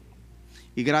viendo.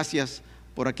 Y gracias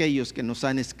por aquellos que nos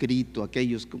han escrito,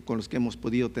 aquellos con los que hemos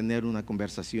podido tener una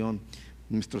conversación,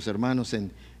 nuestros hermanos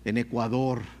en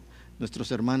Ecuador, nuestros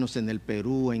hermanos en el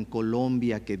Perú, en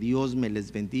Colombia. Que Dios me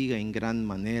les bendiga en gran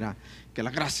manera, que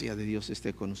la gracia de Dios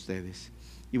esté con ustedes.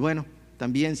 Y bueno,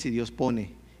 también si Dios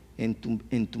pone en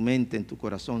tu mente, en tu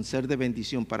corazón, ser de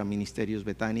bendición para Ministerios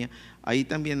Betania, ahí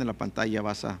también en la pantalla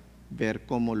vas a ver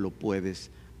cómo lo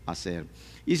puedes hacer.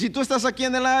 Y si tú estás aquí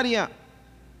en el área,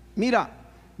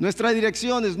 mira, nuestra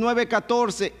dirección es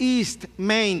 914 East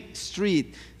Main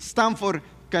Street, Stamford,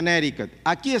 Connecticut.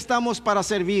 Aquí estamos para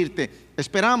servirte.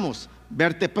 Esperamos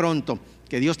verte pronto.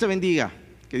 Que Dios te bendiga.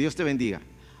 Que Dios te bendiga.